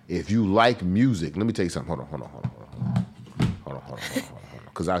album. If you like music, let me tell you something. Hold on.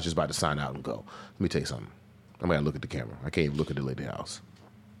 Because I was just about to sign out and go. Let me tell you something. I'm going to look at the camera. I can't even look at the lady house.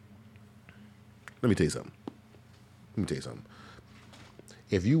 Let me tell you something.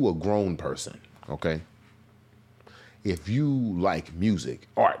 If you a grown person, okay, if you like music,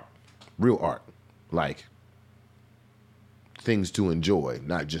 art, real art, like things to enjoy,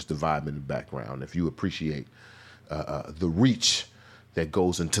 not just the vibe in the background, if you appreciate the reach that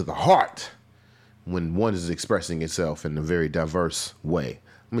goes into the heart when one is expressing itself in a very diverse way.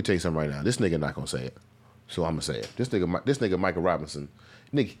 Let me tell you something right now. This nigga not going to say it, so I'm going to say it. This nigga Michael Robinson,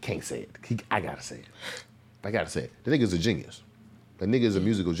 nigga can't say it. I got to say it. The nigga's a genius. The nigga is a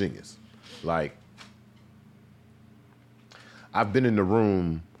musical genius. Like, I've been in the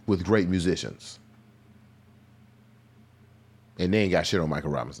room with great musicians, and they ain't got shit on Michael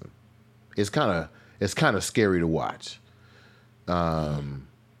Robinson. It's kind of scary to watch.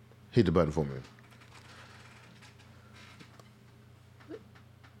 Hit the button for me.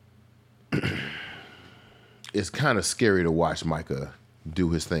 It's kind of scary to watch Micah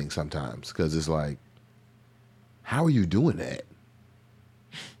do his thing sometimes, because it's like, how are you doing that?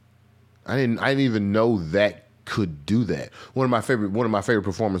 I didn't even know that could do that. One of my favorite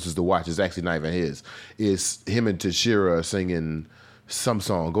performances to watch is actually not even his. It's him and Tashira singing some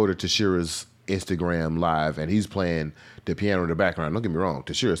song. Go to Tashira's Instagram live, and he's playing the piano in the background. Don't get me wrong,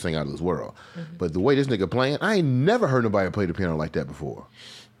 Tashira sing out of this world. Mm-hmm. But the way this nigga playing, I ain't never heard nobody play the piano like that before.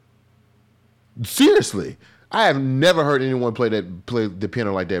 Seriously. I have never heard anyone play the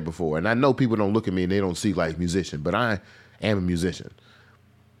piano like that before. And I know people don't look at me and they don't see like musician, but I am a musician.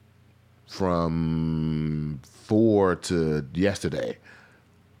 From 4 to yesterday.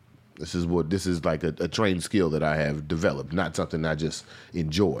 This is like a trained skill that I have developed, not something I just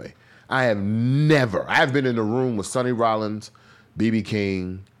enjoy. I've been in the room with Sonny Rollins, B.B.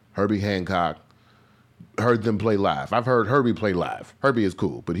 King, Herbie Hancock, heard them play live. I've heard Herbie play live. Herbie is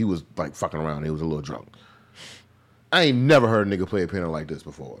cool, but he was like fucking around. He was a little drunk. I ain't never heard a nigga play a piano like this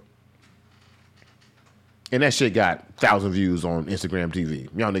before. And that shit got 1,000 views on Instagram TV.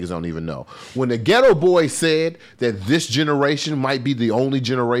 Y'all niggas don't even know. When the Ghetto Boy said that this generation might be the only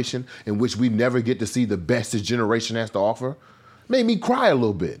generation in which we never get to see the best this generation has to offer, made me cry a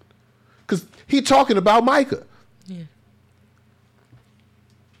little bit. Because he talking about Micah. Yeah.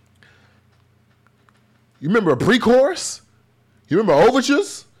 You remember a pre-chorus? You remember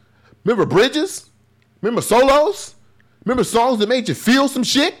overtures? Remember bridges? Remember solos? Remember songs that made you feel some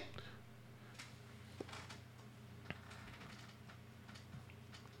shit?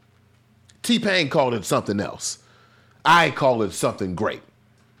 T-Pain called it something else. I call it something great.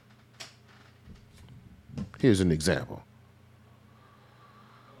 Here's an example.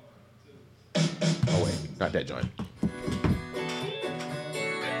 Oh, wait, not that joint.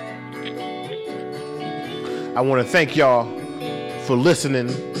 I want to thank y'all for listening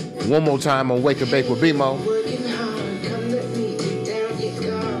one more time on Wake and Bake with BMO.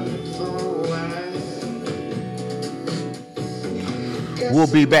 We'll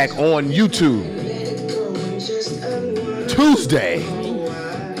be back on YouTube Tuesday.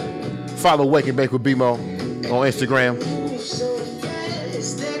 Follow Wake and Bake with BMO on Instagram.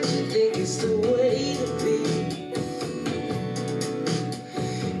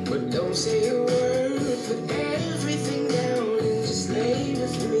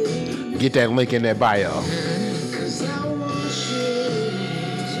 Get that link in that bio.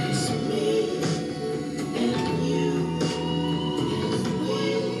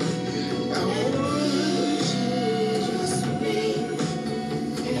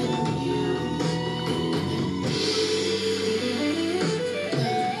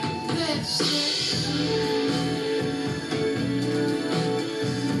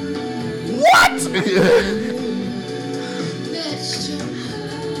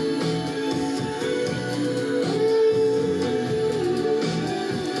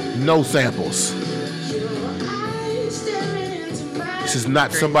 No samples. This is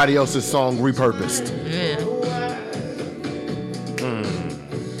not somebody else's song repurposed. Yeah.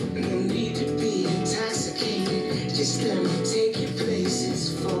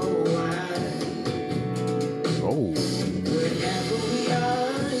 Oh.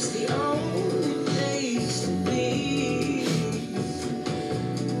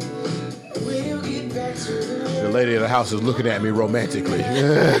 The lady of the house is looking at me romantically.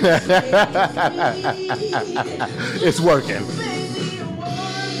 It's working.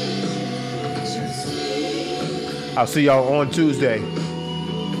 I'll see y'all on Tuesday.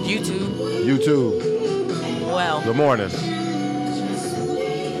 YouTube. Well. Good morning.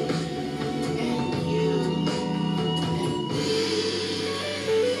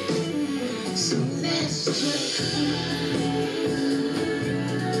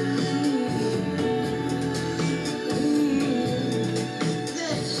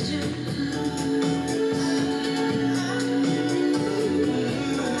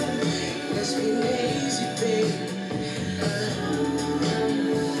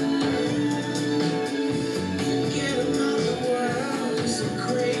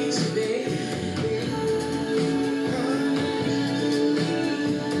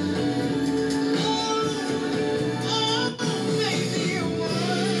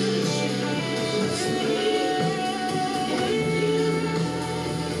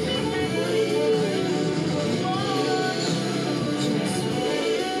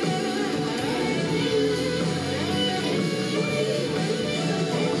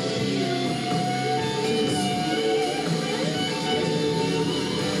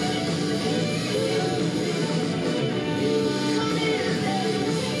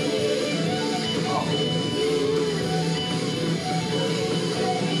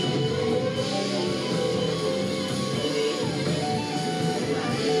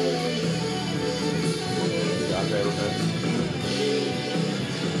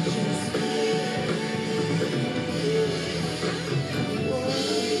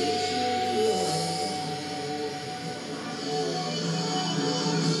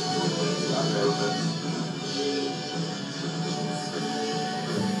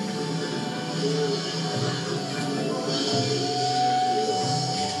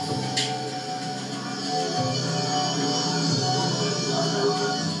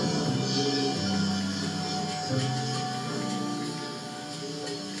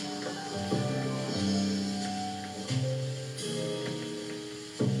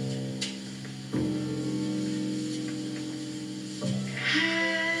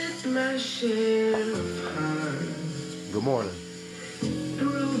 Good morning.